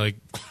 like they're like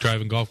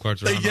driving golf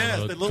carts around. Yes,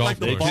 on they the look golf like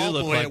the They course. do ball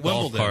look boy like at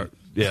golf Wimbledon. cart.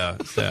 Yeah,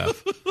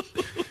 staff.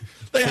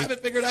 They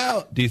haven't figured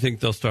out. Do you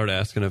think they'll start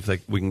asking if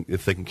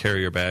they can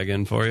carry your bag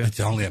in for you? It's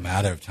only a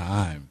matter of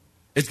time.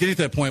 It's getting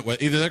to that point where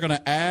either they're going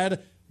to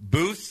add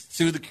booths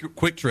to the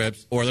Quick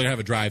Trips or they're going to have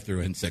a drive-through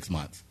in 6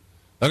 months.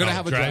 They're going to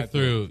have a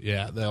drive-through.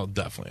 Yeah, they'll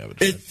definitely have a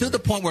drive-through. It's to the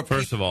point where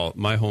First of all,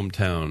 my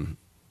hometown,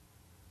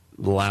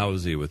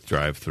 lousy with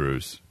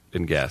drive-thrus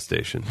in gas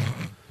stations.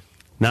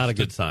 Not a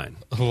good sign.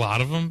 A lot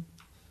of them.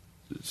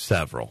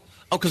 Several.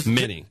 because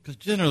many. Because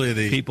generally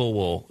the People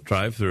will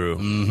drive through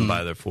and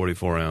buy their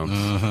 44-ounce,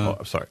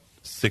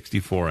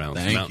 64-ounce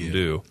Thank Mountain you.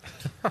 Dew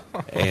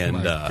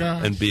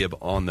and be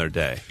on their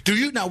day. Do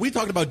you now? We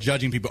talked about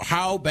judging people.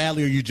 How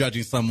badly are you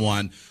judging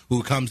someone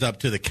who comes up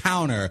to the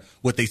counter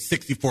with a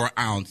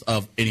 64-ounce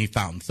of any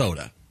fountain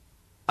soda?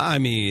 I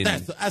mean,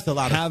 That's a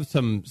lot. Have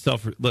some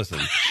listen.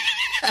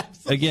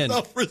 Again,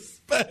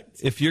 self-respect.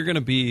 If you're going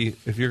to be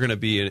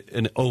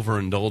an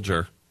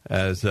overindulger,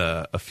 as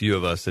a few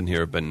of us in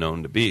here have been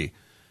known to be,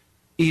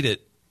 eat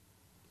it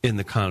in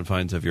the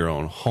confines of your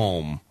own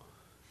home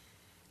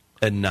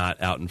and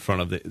not out in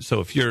front of the.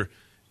 So if you're,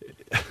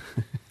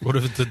 what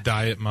if it's a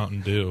Diet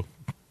Mountain Dew,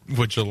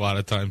 which a lot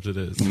of times it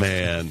is?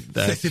 Man,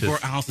 that's 64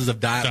 just, ounces of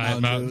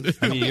Diet Mountain Dew.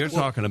 I mean, you're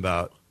talking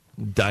about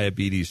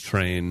diabetes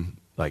train,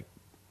 like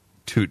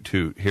toot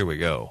toot. Here we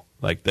go.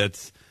 Like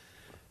that's,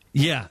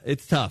 yeah,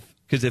 it's tough.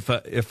 Because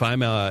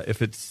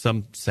if it's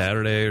some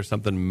Saturday or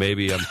something,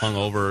 maybe I'm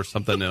hungover or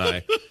something, and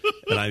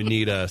I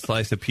need a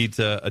slice of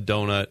pizza, a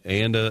donut,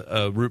 and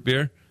a root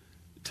beer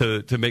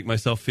to make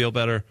myself feel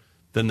better,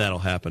 then that'll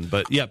happen.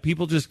 But yeah,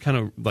 people just kind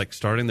of like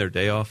starting their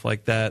day off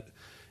like that.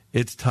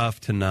 It's tough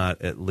to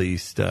not at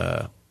least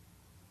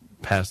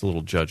pass a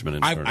little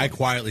judgment. I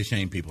quietly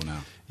shame people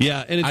now.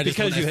 Yeah, and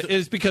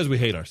it's because we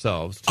hate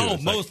ourselves too. Oh,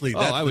 It's mostly.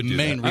 Like, That's I would the do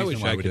main that. reason I wish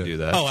why I we could do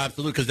that. Oh,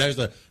 absolutely.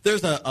 Because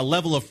there's a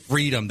level of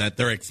freedom that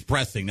they're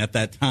expressing at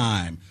that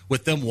time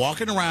with them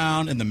walking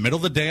around in the middle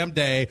of the damn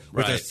day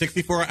with their Right.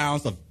 64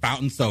 ounce of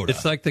fountain soda.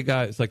 It's like the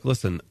guy. It's like,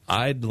 listen,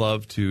 I'd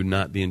love to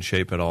not be in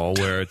shape at all,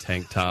 wear a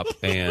tank top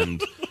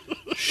and,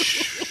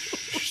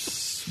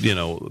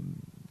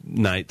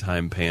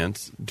 nighttime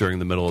pants during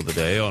the middle of the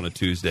day on a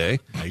Tuesday,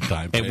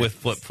 Nighttime and pants. with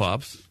flip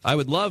flops. I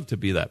would love to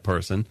be that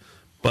person,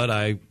 but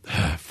I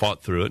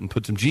fought through it and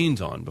put some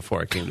jeans on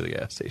before I came to the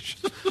gas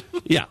station.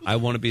 Yeah, I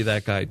want to be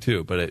that guy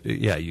too, but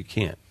you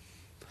can't.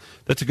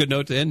 That's a good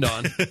note to end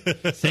on.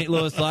 St.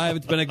 Louis Live.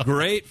 It's been a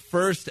great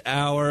first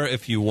hour.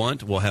 If you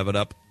want, we'll have it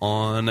up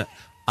on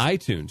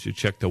iTunes. You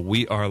check the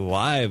We Are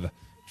Live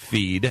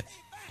feed.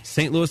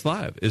 St. Louis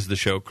Live is the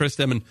show. Chris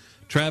Denman,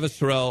 Travis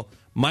Terrell,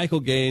 Michael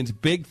Gaines.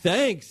 Big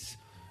thanks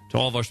to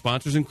all of our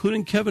sponsors,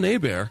 including Kevin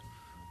Hebert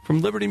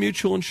from Liberty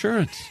Mutual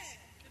Insurance.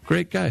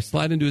 Great guy.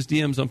 Slide into his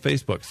DMs on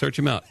Facebook. Search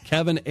him out.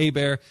 Kevin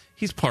Hebert.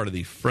 He's part of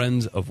the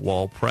Friends of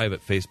Wall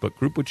private Facebook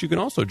group, which you can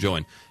also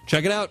join.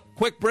 Check it out.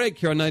 Quick break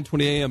here on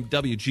 920 AM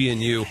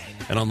WGNU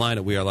and online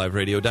at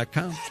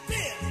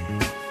weareliveradio.com.